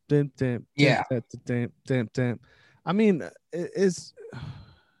 Yeah. I mean, it's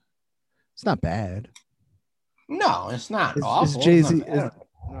not bad. No, it's not awful. It's Jay-Z.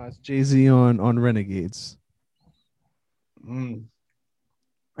 It's Jay-Z on Renegades. I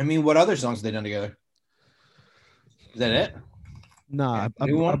mean, what other songs have they done together? Is that it? Nah,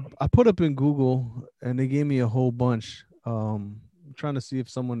 I put up in Google and they gave me a whole bunch. I'm trying to see if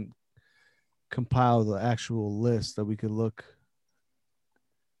someone compiled the actual list that we could look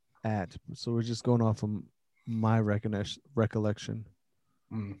at. So we're just going off of my recollection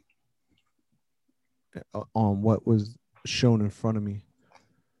on what was shown in front of me.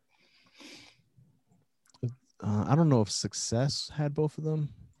 I don't know if Success had both of them.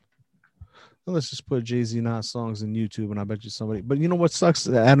 Well, let's just put Jay-Z Nas songs in YouTube, and I bet you somebody. But you know what sucks?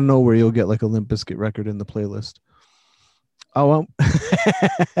 Out of nowhere, you'll get like a Limp Bizkit record in the playlist. Oh, well,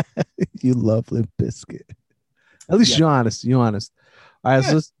 you love Limp Bizkit. At least you're honest. You're honest. All right,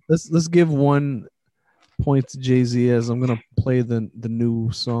 so let's give 1 point to Jay-Z as I'm gonna play the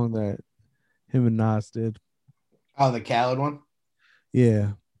new song that him and Nas did. Oh, the Khaled one.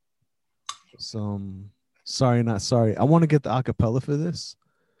 Yeah. Sorry, not sorry. I want to get the acapella for this,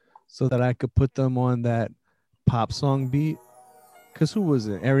 so that I could put them on that pop song beat. Cause who was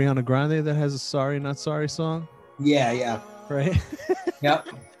it? Ariana Grande that has a Sorry Not Sorry song? Yeah. Right? Yep.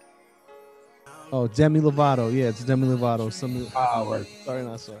 Oh, Demi Lovato. Yeah, it's Demi Lovato. Word. Sorry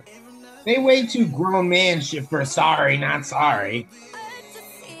Not Sorry. They way too grown man shit for Sorry Not Sorry.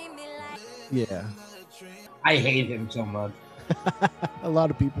 Yeah. I hate him so much. A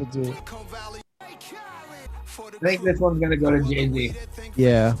lot of people do. I think this one's gonna go to Jay-Z.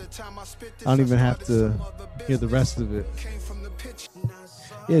 Yeah. I don't even have to hear the rest of it.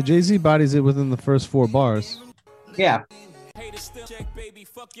 Yeah, Jay-Z bodies it within the first 4 bars. Yeah.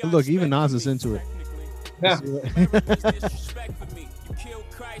 Look, even Nas is into it. Yeah.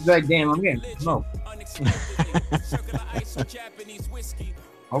 He's like, damn, I'm getting smoked.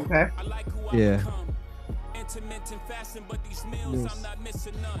 Okay. Yeah.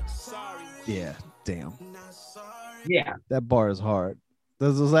 Yeah, damn. Yeah. That bar is hard.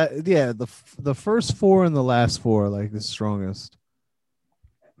 The first 4 and the last 4 are like the strongest.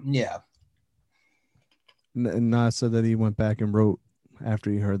 Yeah. And Nas said that he went back and wrote after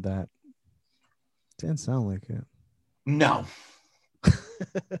he heard that. Didn't sound like it. No.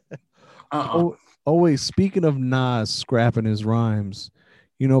 Wait, speaking of Nas scrapping his rhymes,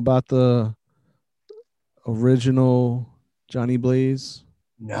 you know about the original Johnny Blaze?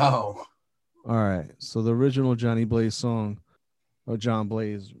 No. All right. So the original Johnny Blaze song, or John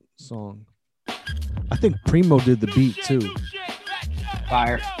Blaze song, I think Primo did the beat too.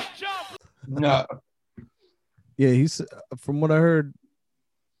 Fire. No. Yeah, he's from what I heard,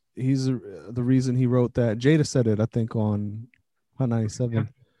 he's the reason he wrote that. Jada said it, I think, on Hot 97,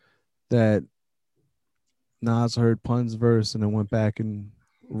 that Nas heard Pun's verse and then went back and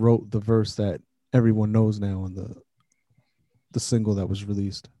wrote the verse that everyone knows now in the single that was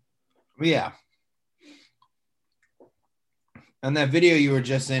released. Yeah. And that video you were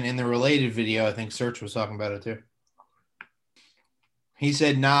just in the related video, I think Search was talking about it too. He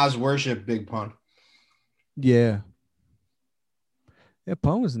said Nas worship Big Pun. Yeah. Yeah,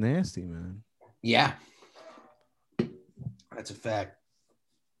 Pun was nasty, man. Yeah. That's a fact.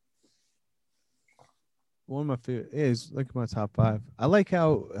 One of my favorite. Yeah, it's like my top 5. I like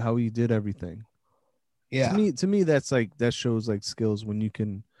how he did everything. Yeah. To me, that's like that shows like skills when you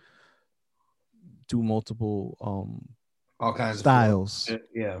can do multiple all kinds styles. of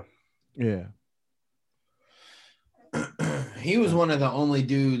yeah. Yeah. He was one of the only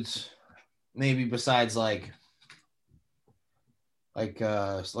dudes, maybe besides like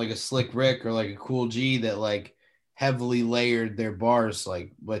a Slick Rick or like a Cool G, that like heavily layered their bars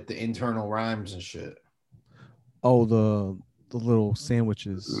like with the internal rhymes and shit. Oh, the little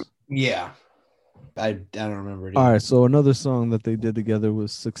sandwiches. Yeah. I don't remember it either. All right, so another song that they did together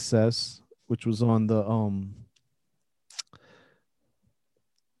was Success, which was on the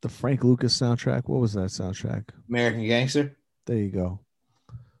Frank Lucas soundtrack. What was that soundtrack? American Gangster. There you go.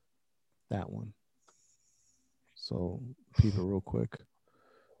 That one. So peep it real quick.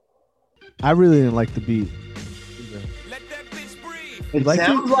 I really didn't like the beat. It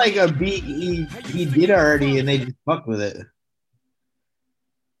sounds like a beat he did already, and they just fucked with it.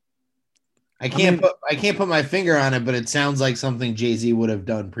 I can't put my finger on it, but it sounds like something Jay-Z would have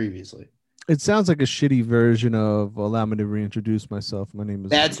done previously. It sounds like a shitty version of "Allow Me to Reintroduce Myself." My name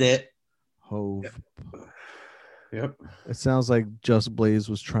is. That's it. Hove. Yep. It sounds like Just Blaze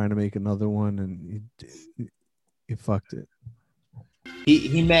was trying to make another one, and he fucked it.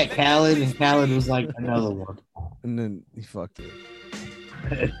 He met Khaled, and Khaled was like another one, and then he fucked it.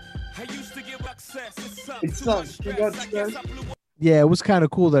 It sucks. Yeah, it was kind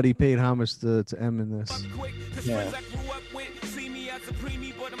of cool that he paid homage to M in this. Yeah.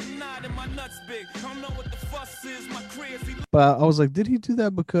 But I was like, did he do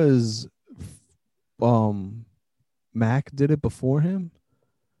that because Mac did it before him?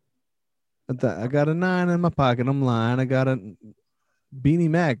 I got a 9 in my pocket. I'm lying. I got a Beanie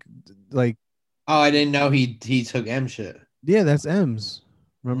Mac. Like, oh, I didn't know he took M shit. Yeah, that's M's.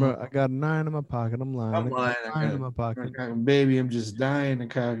 Remember, I got a 9 in my pocket. I'm lying. I'm lying. I got a 9 in my pocket. Baby, I'm just dying to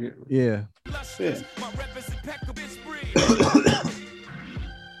cock it. Yeah.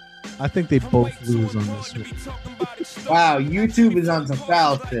 I think they both lose on this one. Wow, YouTube is on some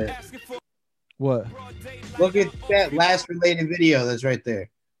foul shit. What? Look at that last related video that's right there.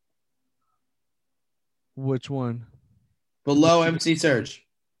 Which one? Below MC Search.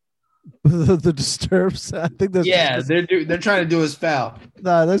 The Disturbs. I think that's they're trying to do us foul.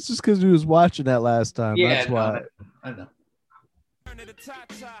 Nah, that's just because we was watching that last time. Yeah, that's why. I know.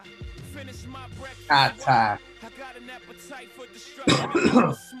 Ty.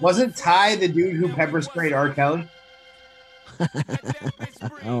 Wasn't Ty the dude who pepper sprayed R. Kelly? I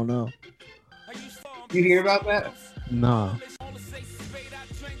don't know. You hear about that? Nah.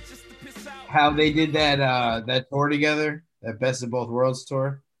 How they did that tour together, that Best of Both Worlds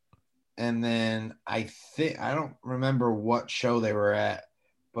tour. And then I don't remember what show they were at,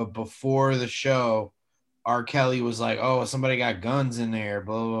 but before the show, R. Kelly was like, "Oh, somebody got guns in there,"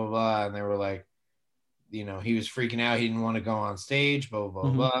 blah blah blah, and they were like, he was freaking out. He didn't want to go on stage, blah blah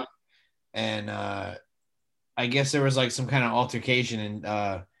blah, blah. And I guess there was like some kind of altercation,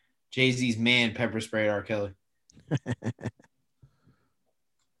 and Jay-Z's man pepper sprayed R. Kelly.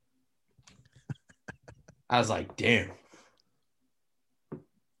 I was like, damn.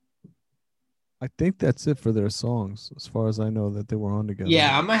 I think that's it for their songs, as far as I know, that they were on together.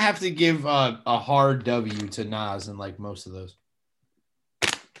 Yeah, I'm gonna have to give a hard W to Nas in like most of those.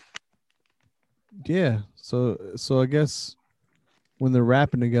 Yeah, so I guess when they're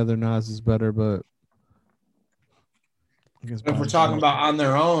rapping together, Nas is better, but I guess if we're talking about on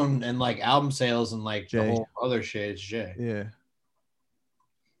their own and like album sales and like the whole other shit, it's Jay. Yeah.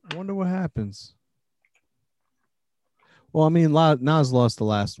 I wonder what happens. Well, I mean, Nas lost the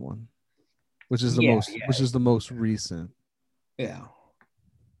last one, which is the most recent. Yeah.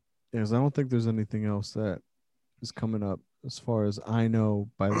 Because I don't think there's anything else that is coming up as far as I know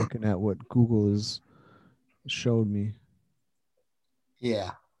by looking at what Google has showed me.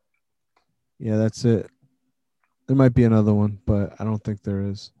 Yeah. Yeah, that's it. There might be another one, but I don't think there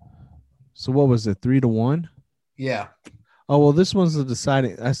is. So what was it? 3-1? Yeah. Oh, well, this one's the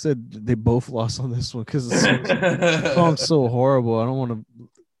deciding. I said they both lost on this one because the song's so horrible. I don't want to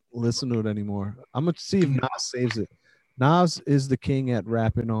listen to it anymore. I'm going to see if Nas saves it. Nas is the king at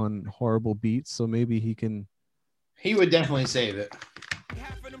rapping on horrible beats, so maybe he can. He would definitely save it.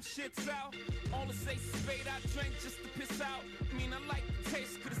 Half of them shits out. All the say spade I drank just to piss out. I mean, I like the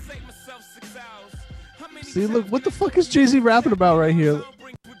taste, could have saved myself 6 hours. How many See, look, what the fuck is Jay-Z rapping about right here?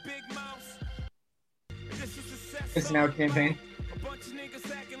 It's an out campaign. A bunch of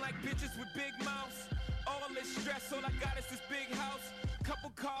niggas acting like bitches with big mouths. All this stress, all I got is this big house.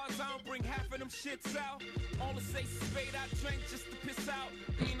 Couple cars, I don't bring half of them shits out. All the say spade I drank just to piss out.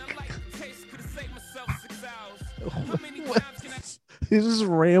 I mean, I like the taste, could have saved myself 6 hours. How many times can I He's just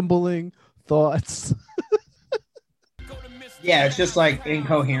rambling thoughts. Yeah, it's just like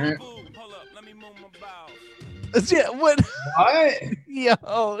incoherent. Yeah, what? What?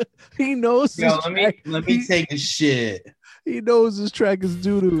 Yo, he knows. Yo, his let me track. take a shit. He knows his track is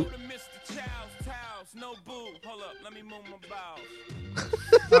doo doo. no boo? Hold up, let me move my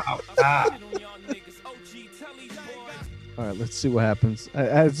Oh, God. All right, let's see what happens.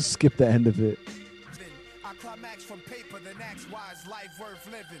 I just skipped the end of it. I climax from paper, then ask why is life worth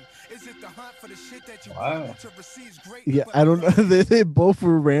living? Is it the hunt for the shit that you Wow. want to receive great? Yeah, I don't know. They both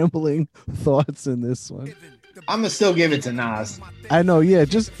were rambling thoughts in this one. I'm gonna still give it to Nas. I know, yeah,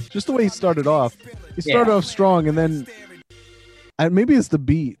 just the way he started off. He started off strong, and then maybe it's the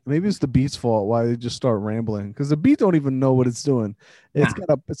beat. Maybe it's the beat's fault why they just start rambling, because the beat don't even know what it's doing. It's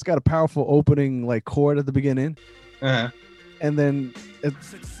got a powerful opening like chord at the beginning, and then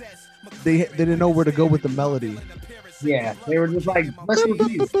they didn't know where to go with the melody. Yeah, they were just like, let's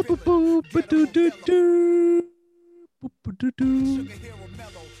review.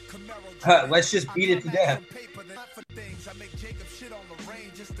 Let's just beat it to death.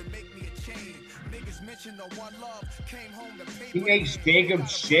 He makes Jacob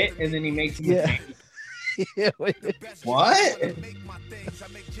shit and then he makes him Yeah. Yeah, wait. What? I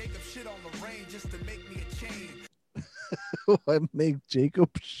make Jacob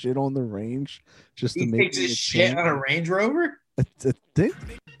shit on the range just to He make takes me his a shit chain? on a Range Rover? I think.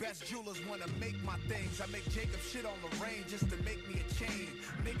 Best jewelers wanna make my things. I make Jacob shit on the range just to make me a chain.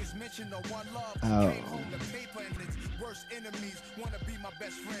 Niggas mention the one love. Came home to paper and its worst enemies wanna be my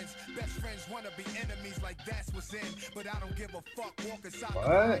best friends. Best friends wanna be enemies, like that's what's in. But I don't give a fuck. Walk inside What? the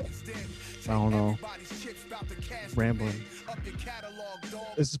lion's den. I don't know. Everybody's chips about to cash Rambling. up your catalog,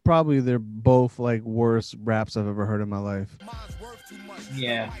 dog. This is probably they're both like worst raps I've ever heard in my life. Mine's worth too much.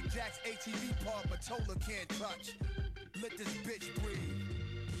 Yeah. Mike Jack's ATV pub, but Tola can't touch. Let this bitch breathe.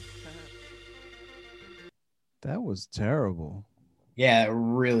 That was terrible. Yeah, it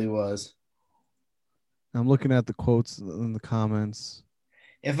really was. I'm looking at the quotes in the comments.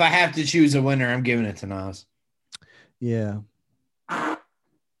 If I have to choose a winner, I'm giving it to Nas. Yeah.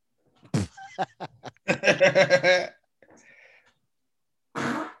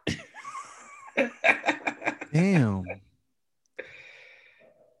 Damn.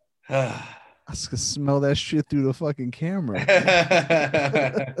 I can smell that shit through the fucking camera.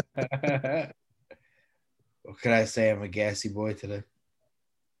 What can I say? I'm a gassy boy today.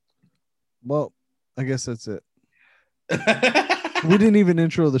 Well, I guess that's it. We didn't even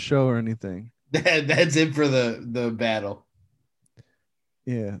intro the show or anything. That's it for the battle.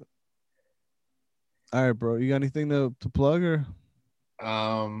 Yeah. All right, bro. You got anything to plug or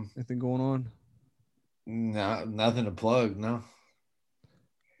anything going on? No, nothing to plug. No.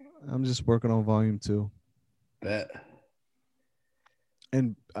 I'm just working on volume 2. Bet.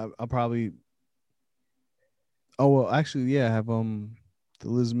 And I'll probably. Oh well, actually, yeah, I have the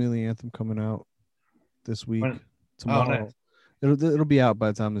Liz Millie anthem coming out this week. Tomorrow. nice. It'll be out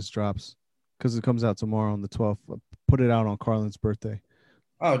by the time this drops, because it comes out tomorrow on the 12th. I put it out on Carlin's birthday.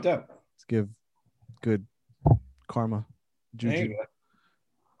 Oh, dope. Let's give good karma, There you juju, go.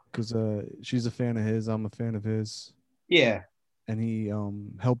 because she's a fan of his. I'm a fan of his. Yeah. And he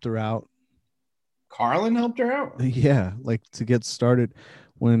helped her out. Carlin helped her out? Yeah, like to get started.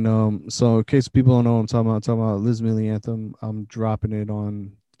 When so in case people don't know what I'm talking about Liz Millie anthem. I'm dropping it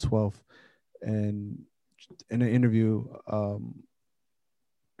on 12th, and in an interview,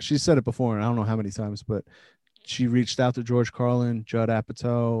 she said it before, and I don't know how many times, but she reached out to George Carlin, Judd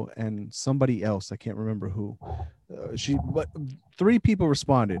Apatow, and somebody else. I can't remember who. But 3 people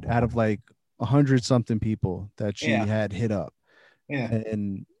responded out of like 100-something people that she had hit up. Yeah.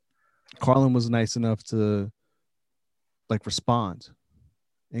 And Carlin was nice enough to like respond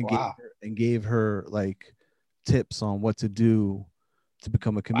and gave her like tips on what to do to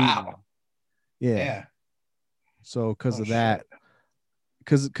become a comedian. Wow. Yeah. So because of that,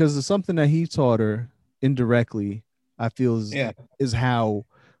 because of something that he taught her indirectly, I feel is how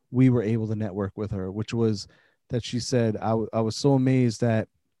we were able to network with her, which was that she said, I was so amazed that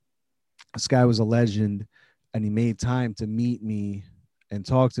this guy was a legend. and he made time to meet me and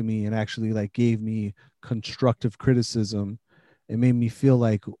talk to me and actually like gave me constructive criticism. It made me feel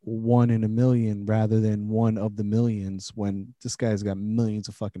like one in a million rather than one of the millions, when this guy's got millions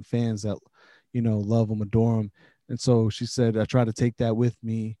of fucking fans that, you know, love him, adore him. And so she said, I try to take that with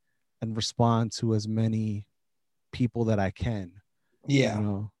me and respond to as many people that I can. Yeah. You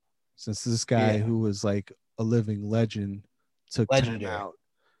know, since this guy who was like a living legend took time out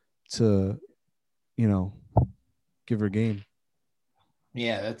to, you know, give her game.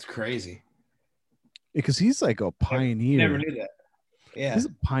 Yeah, that's crazy. Because he's like a pioneer. Never knew that. Yeah. He's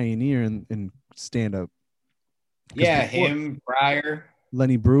a pioneer in stand-up. Yeah, him, Pryor,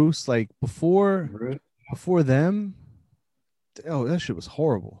 Lenny Bruce, like before them, oh, that shit was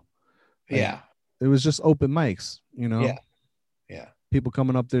horrible. Like, yeah. It was just open mics, you know? Yeah. Yeah. People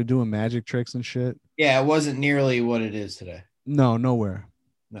coming up there doing magic tricks and shit. Yeah, it wasn't nearly what it is today. No, nowhere.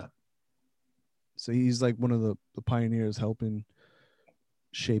 No. So he's like one of the pioneers helping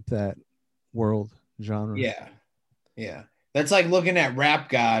shape that world genre. Yeah. Yeah. That's like looking at Rap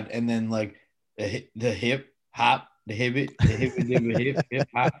God and then like the hip hop, the hip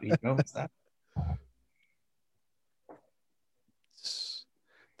hop, you know what's that?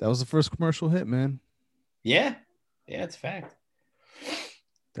 That was the first commercial hit, man. Yeah. Yeah, it's a fact.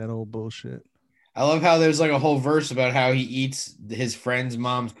 That old bullshit. I love how there's like a whole verse about how he eats his friend's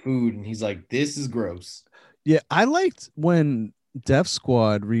mom's food and he's like, this is gross. Yeah, I liked when Def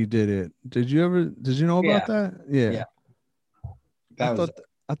Squad redid it. Did you know about that? Yeah. I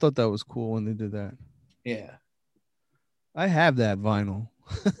thought that was cool when they did that. Yeah. I have that vinyl.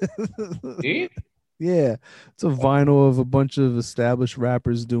 Do you? Yeah. It's a vinyl of a bunch of established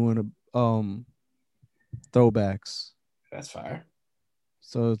rappers doing throwbacks. That's fire.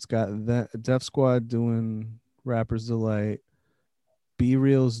 So it's got that Def Squad doing Rapper's Delight. B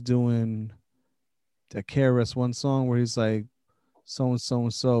Real's doing a KRS-One song where he's like, so and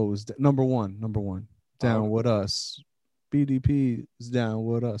so is number one down with us. BDP is down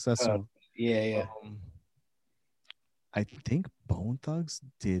with us. That song. Yeah. I think Bone Thugs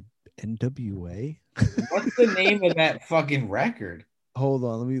did NWA. What's the name of that fucking record? Hold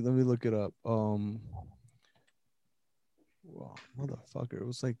on, let me look it up. Well, motherfucker, it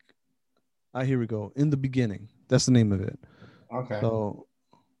was like, here we go. In the Beginning. That's the name of it. Okay. So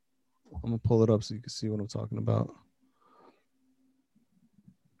I'm gonna pull it up so you can see what I'm talking about.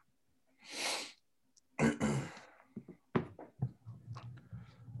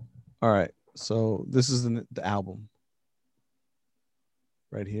 All right, so this is the album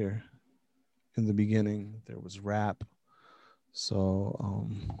right here. In the beginning, there was rap. So,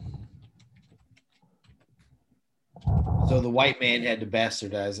 so the white man had to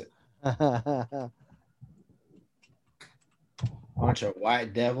bastardize it. Bunch of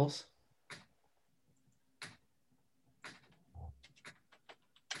white devils.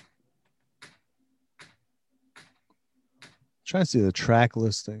 Trying to see the track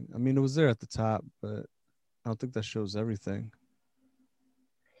listing. I mean, it was there at the top, but I don't think that shows everything.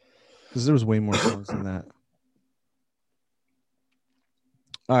 Because there was way more songs than that.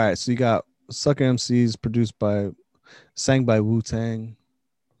 All right, so you got Sucker MCs sang by Wu-Tang.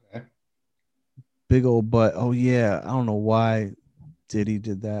 Okay. Big Old Butt. Oh yeah, I don't know why Diddy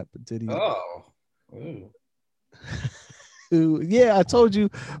did that, but Diddy. Oh. Ooh. Yeah, I told you.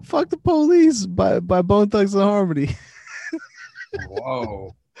 Fuck the Police by Bone Thugs and Harmony.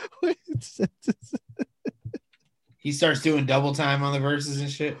 Whoa. He starts doing double time on the verses and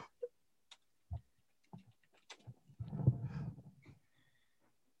shit.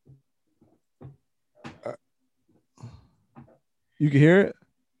 You can hear it?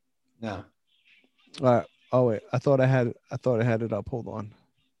 No. All right. Oh wait, I thought I had it up. Hold on.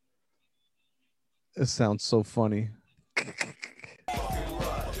 It sounds so funny.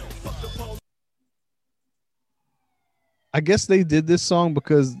 I guess they did this song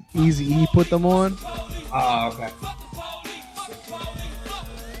because Eazy-E put them on. Oh, okay.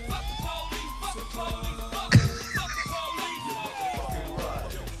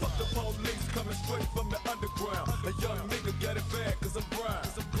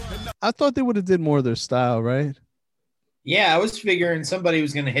 I thought they would have did more of their style, right? Yeah, I was figuring somebody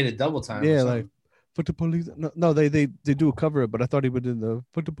was gonna hit a double time. Yeah, like fuck the police. No, they do a cover it, but I thought he would do the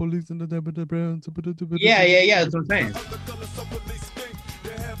fuck the police and the brown. Yeah. That's what I'm saying.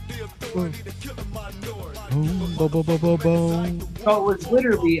 So it was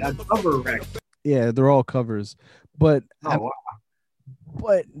literally a cover record. Yeah, they're all covers, but wow.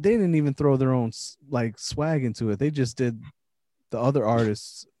 But they didn't even throw their own like swag into it. They just did the other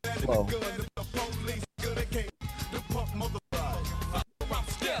artists' flow.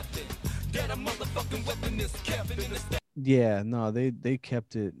 Yeah, no, they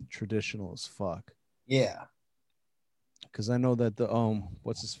kept it traditional as fuck. Yeah. Because I know that the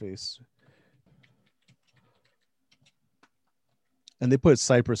what's his face, and they put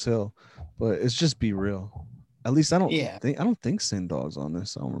Cypress Hill, but it's just Be Real. At least Yeah. I don't think Sin Dog's on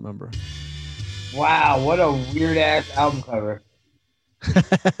this. I don't remember. Wow, what a weird ass album cover.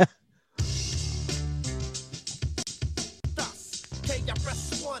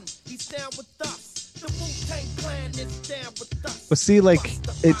 But see, like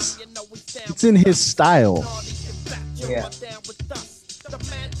it's in his style. Yeah.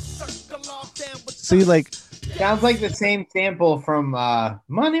 See, like sounds like the same sample from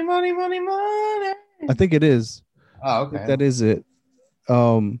Money, Money, Money, Money. I think it is. Oh, I think okay. that is it.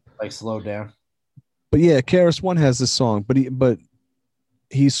 Like slow down. But yeah, KRS One has this song, but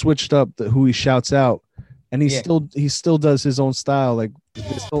he switched up who he shouts out, and he still does his own style. Like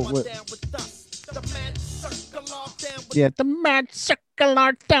this whole, yeah, the mad circle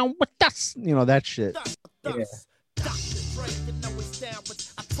are down with us. You know that shit. Yeah.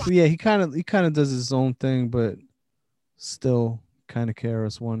 But yeah, he kind of does his own thing, but still kind of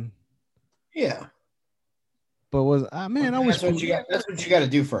KRS One. Yeah. But was man, I wish that's what you got to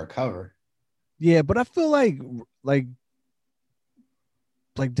do for a cover. Yeah, but I feel like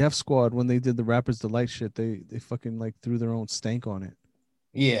Def Squad when they did the Rappers Delight shit, they fucking like threw their own stank on it.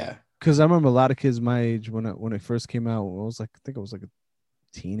 Yeah. Because I remember a lot of kids my age when it first came out, I think I was like a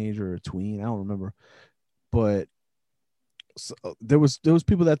teenager or a tween, I don't remember, but so, there was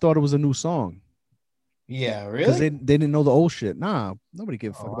people that thought it was a new song. Yeah, really? Because they didn't know the old shit. Nah, nobody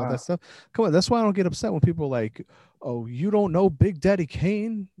gave a fuck about that stuff. Come on, that's why I don't get upset when people are like, "Oh, you don't know Big Daddy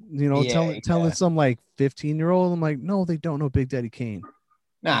Kane?" You know, telling some like 15-year-old. I'm like, no, they don't know Big Daddy Kane.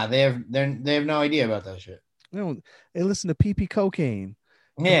 Nah, they have no idea about that shit. No, they listen to PP Cocaine.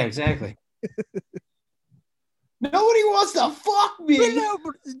 Yeah, exactly. Nobody wants to fuck me.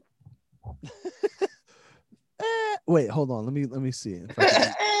 Wait, hold on. Let me see.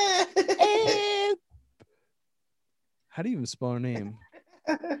 How do you even spell her name?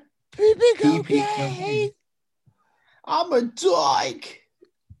 PP Cocaine. I'm a dyke.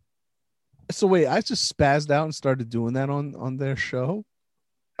 So wait, I just spazzed out and started doing that on their show.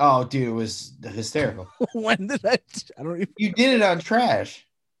 Oh, dude, it was hysterical. When did I don't even. You did it on Trash.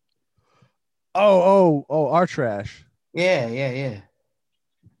 Oh, our Trash. Yeah.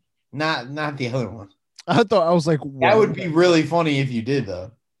 Not the other one. I thought I was like, what? That would be really funny if you did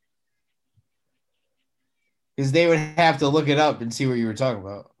though, because they would have to look it up and see what you were talking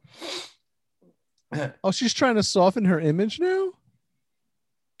about. Oh, she's trying to soften her image now.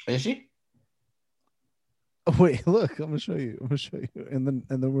 Is she? Oh, wait, look, I'm gonna show you, and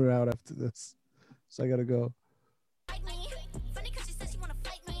then we're out after this, so I gotta go.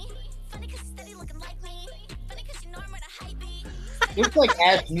 Looks like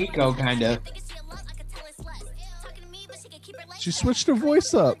Ask Nico, kind of. She switched her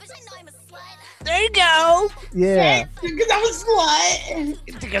voice up. There you go. Yeah. Because I was slut.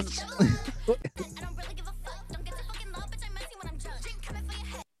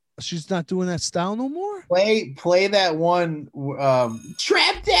 She's not doing that style no more. Play that one.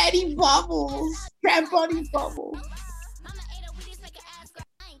 Trap Daddy Bubbles. Trap Buddy Bubbles.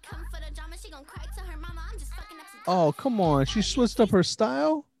 Oh, come on. She switched up her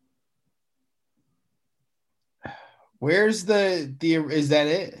style. Where's the is that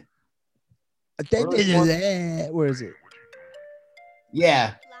it? Where is it?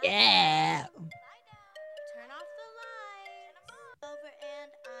 Yeah. Yeah. Turn off the light. Over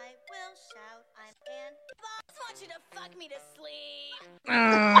and I will shout. I'm and boss want you to fuck me to sleep.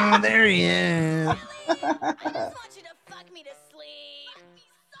 Oh, there he is. I just want you to fuck me to sleep.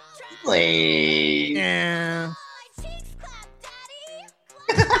 Sleep. Yeah.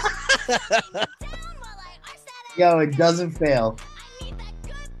 Yo, it doesn't fail.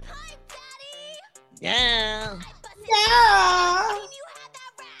 Yeah. Yeah.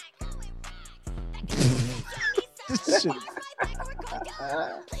 This shit.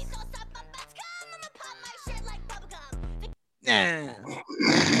 Yeah.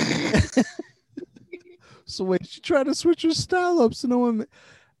 So wait, she tried to switch her style up so no one.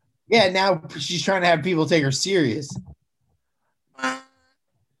 Yeah, now she's trying to have people take her serious. I'm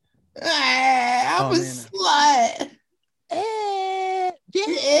a slut.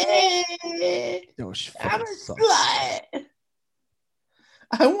 Yo, I'm a slut.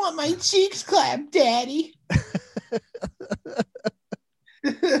 I want my cheeks clapped, Daddy.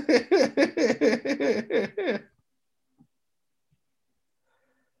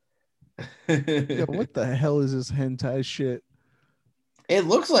 Yo, what the hell is this hentai shit? It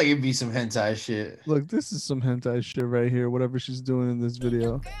looks like it'd be some hentai shit. Look, this is some hentai shit right here. Whatever she's doing in this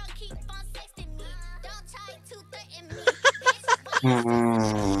video.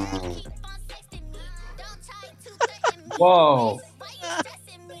 Whoa.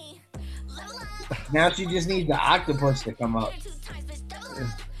 Now she just needs the octopus to come up.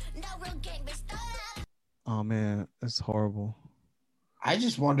 Oh man, that's horrible. I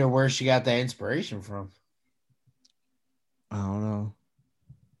just wonder where she got that inspiration from. I don't know.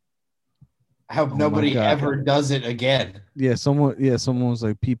 I hope nobody ever does it again. Yeah, someone was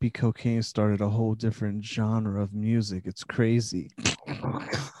like, PP cocaine started a whole different genre of music. It's crazy. Oh,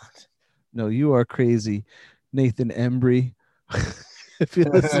 God. No, you are crazy, Nathan Embry. If you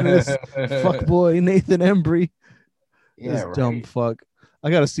listen to this, fuck boy, Nathan Embry. Yeah, This right. dumb fuck. I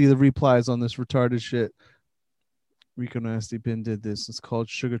gotta see the replies on this retarded shit. Rico Nasty Bin did this. It's called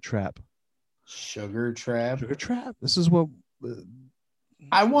Sugar Trap. Sugar Trap. Sugar Trap. This is what.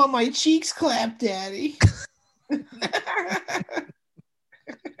 I want my cheeks clapped, Daddy. Baby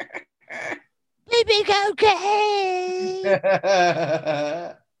cocaine.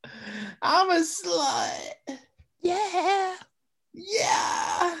 I'm a slut. Yeah.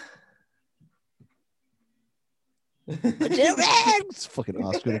 Yeah. It's fucking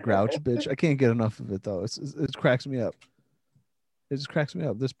Oscar the Grouch, bitch. I can't get enough of it though. It cracks me up. It just cracks me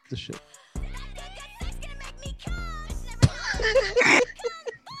up. This shit.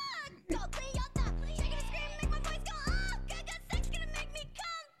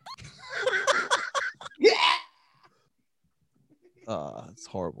 It's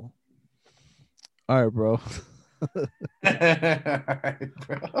horrible. All right, bro.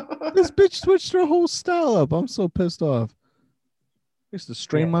 This bitch switched her whole style up. I'm so pissed off. I used to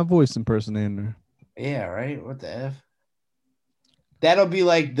strain my voice impersonating her. Yeah, right. What the F? That'll be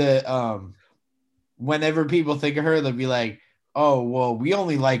like the whenever people think of her, they'll be like, oh, well, we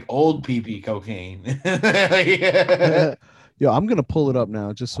only like old PP cocaine. Yo, I'm gonna pull it up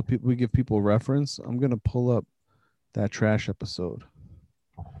now just so we give people a reference. I'm gonna pull up that trash episode.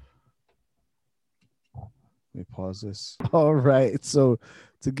 Let me pause this. All right. So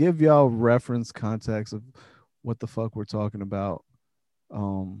to give y'all reference context of what the fuck we're talking about.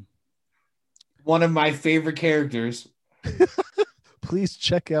 One of my favorite characters. Please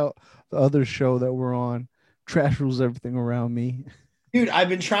check out the other show that we're on. Trash Rules Everything Around Me. Dude, I've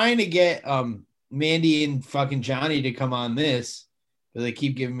been trying to get Mandy and fucking Johnny to come on this, but they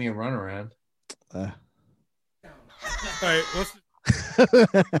keep giving me a runaround. All right, let's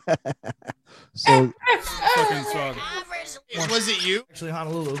so fucking song. Was it you? Actually,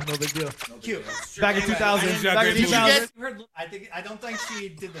 Honolulu, no big deal. Cute. Back in 2000. Back in Did you 2000. get? I don't think she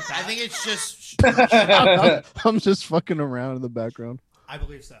did the. I think it's just. I'm just fucking around in the background. I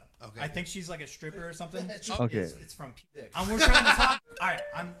believe so. Okay. I think she's like a stripper or something. Okay. It's from P. We're trying to talk. All right.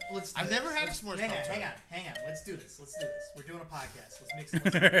 Let's. I've never had a s'mores Hang pop-tart. on. Let's do this. We're doing a podcast. Let's make some.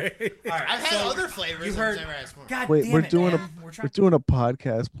 All right. I've had other flavors. You I've heard. never had s'mores. God Wait, damn we're it, doing man. we're doing a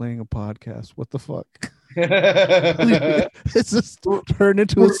podcast, playing a podcast. What the fuck? It's just turned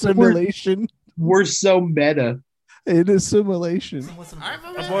into a simulation. We're so meta. It is simulation. I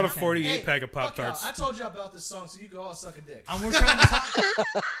bought a 48 pack of Pop Tarts. I told you about this song, so you can all suck a dick. We're trying to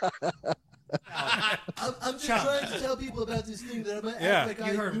talk. I'm just trying to tell people about this thing that I'm gonna Yeah. act like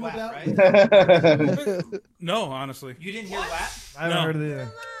You I heard knew WAP, about. right? No, honestly. You didn't hear WAP? I haven't heard of it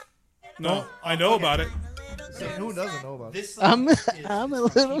either. No, I know about it. Who doesn't know about it? This I'm song a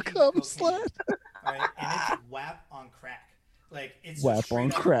little cum slut. Right, and it's WAP on crack. Like it's WAP straight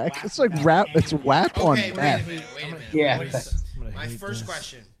on up crack. WAP It's like back rap. and It's WAP on Okay, wait a meth. minute. Yeah. What is- My first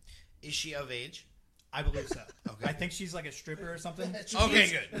question: is she of age? I believe so. Okay. I think she's like a stripper or something. Okay,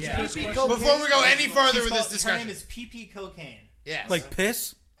 good. Yeah. Before we go any further She's with this called- discussion, her name is PP Cocaine. yes. Like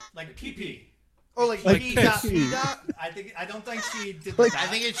piss? Like PP. Or like Like dot, piss. dot. I don't think she did Like- that. I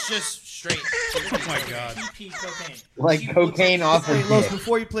think it's just straight. Oh my god. PP Cocaine. Like She cocaine looks off like- of Hey, Los, dick.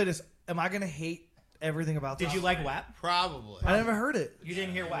 before you play this, am I gonna hate everything about this? Did you like WAP? Probably. I never heard it. You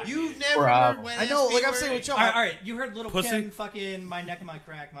didn't hear WAP. You've never Rob. heard when I know, like I'm SB saying word? with y'all. All right. You heard Little Pussy? Kim fucking my neck and my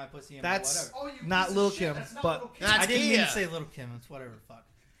crack, my pussy and That's my whatever. not Lil Kim, but That's I didn't mean Kia. to say Little Kim. It's whatever. Fuck.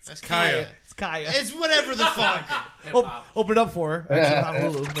 That's Kaya. it's Kaya. It's whatever the fuck. Open it up for her. Actually,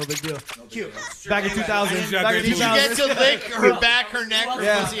 Honolulu, no big deal. Cute. Back in 2000. Back in Did you get 2000. to lick her back, her neck, her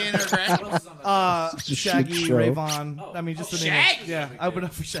Yeah. pussy, and her crack? It's a shit Shaggy, show. Rayvon. I mean, just the name. Shaggy? Yeah, I opened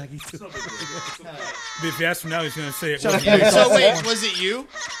up for Shaggy too. If you ask him now, he's gonna say it. Shut wasn't up. you. So wait, was it you?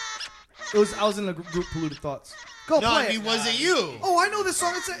 I was in the group Polluted Thoughts. Go No, play I mean, it. was it you? Oh, I know this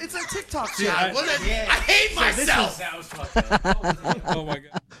song. It's a TikTok song. Yeah, I hate myself. Oh my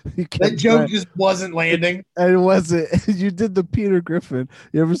god. You That kept joke trying- just wasn't landing. And it wasn't. You did the Peter Griffin.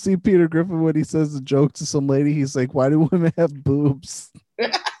 You ever see Peter Griffin when he says a joke to some lady? He's like, "Why do women have boobs?"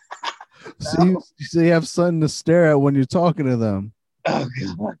 So you have something to stare at when you're talking to them. Oh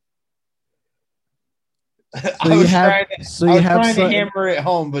god. So I you was have trying to, so I you was have trying to something, hammer it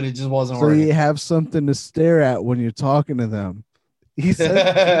home, but it just wasn't so working. you have something to stare at when you're talking to them. He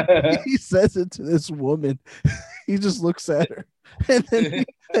says he says it to this woman. He just looks at her, and then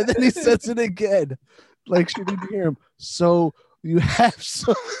he says it again, like she didn't hear him. So you have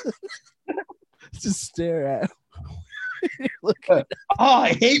something to stare at. Oh,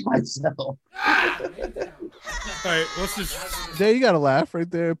 I hate myself. All right, let's just. There, you got to laugh right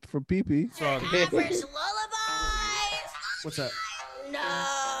there for PP. What's that? No.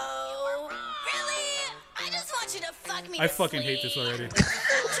 Really? I just want you to fuck me. I fucking hate this already.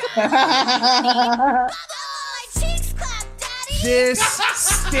 This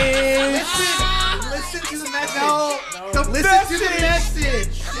stinks. Listen to the message. No, Listen to the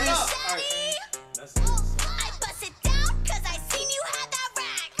message. Shut up.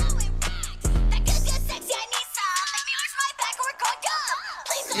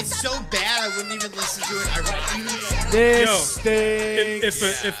 It's so bad I wouldn't even listen to it. This Yo,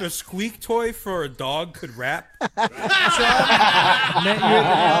 stinks. if a squeak toy for a dog could rap,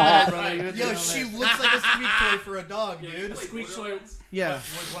 Yo, she looks like a squeak toy for a dog, dude. Squeak toy. Yeah.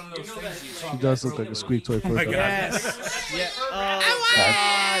 Was one of those things you He talked does about look like a earlier squeak toy Oh for my a dog. God. Yes. Yeah. Oh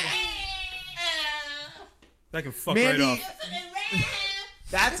God. that can fuck Mandy, right off.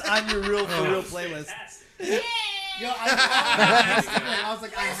 That's on your real for real playlist. Yo, I was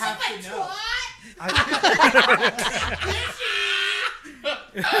like, I have to know.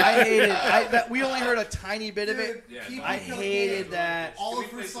 I hated that. We only heard a tiny bit of it. Dude, I hated that. All of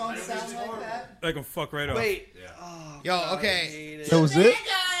her songs sound like that. That can fuck right off. Wait. Yeah. Oh, Yo, God, okay. I hate it. That was it?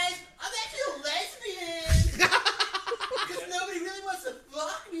 Guys, I'm actually a lesbian. Because nobody really wants to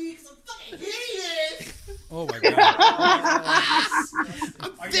fuck me because I'm fucking hideous. Oh my god.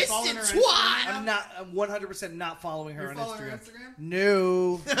 Are you following her on Instagram? I'm not. I'm 100% not following her You're on following her Instagram. on Instagram?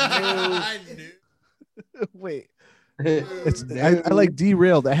 No. I knew. Wait, it's I like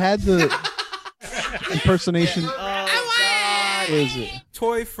derailed. I had the impersonation. Oh God. What is it?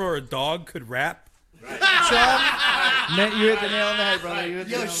 Toy for a dog could rap. Chum, you hit the nail on the head, brother. You hit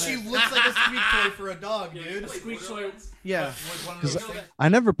the nail Yo, on the she head. looks like a squeak toy for a dog, dude. Squeak toy. Yeah. Was one of 'Cause those things. I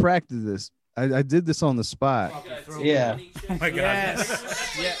never practiced this. I did this on the spot. Yeah. Oh my god.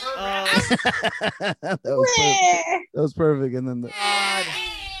 Yes. Yeah. That was perfect. That was perfect. And then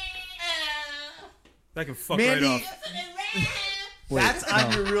That can fuck Mandy, right off. wait, that's on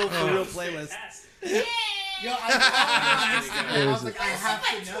no. your real for real playlist. Yo, I was like, I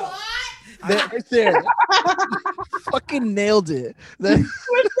have to know. That right there. Fucking nailed it.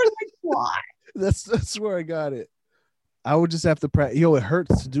 That's where I got it. I would just have to practice. Yo, it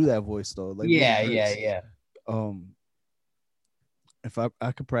hurts to do that voice though. Like, Yeah, really yeah, hurts. yeah. If I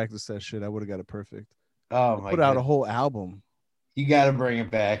could practice that shit, I would have got it perfect. Oh my Put out a god. whole album. You gotta bring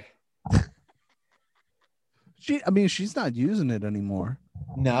it back. She's not using it anymore.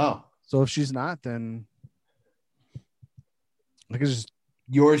 No. So if she's not, then I could just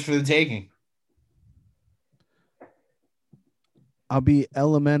Yours for the taking. I'll be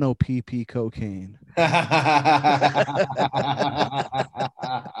elemental PP cocaine.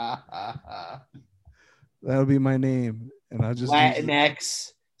 That'll be my name, and I'll just use it.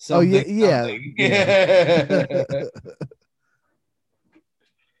 Latinx. Oh yeah, something, yeah. something.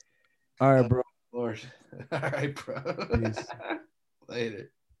 All right, bro. Lord. All right, bro. Peace.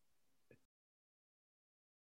 Later.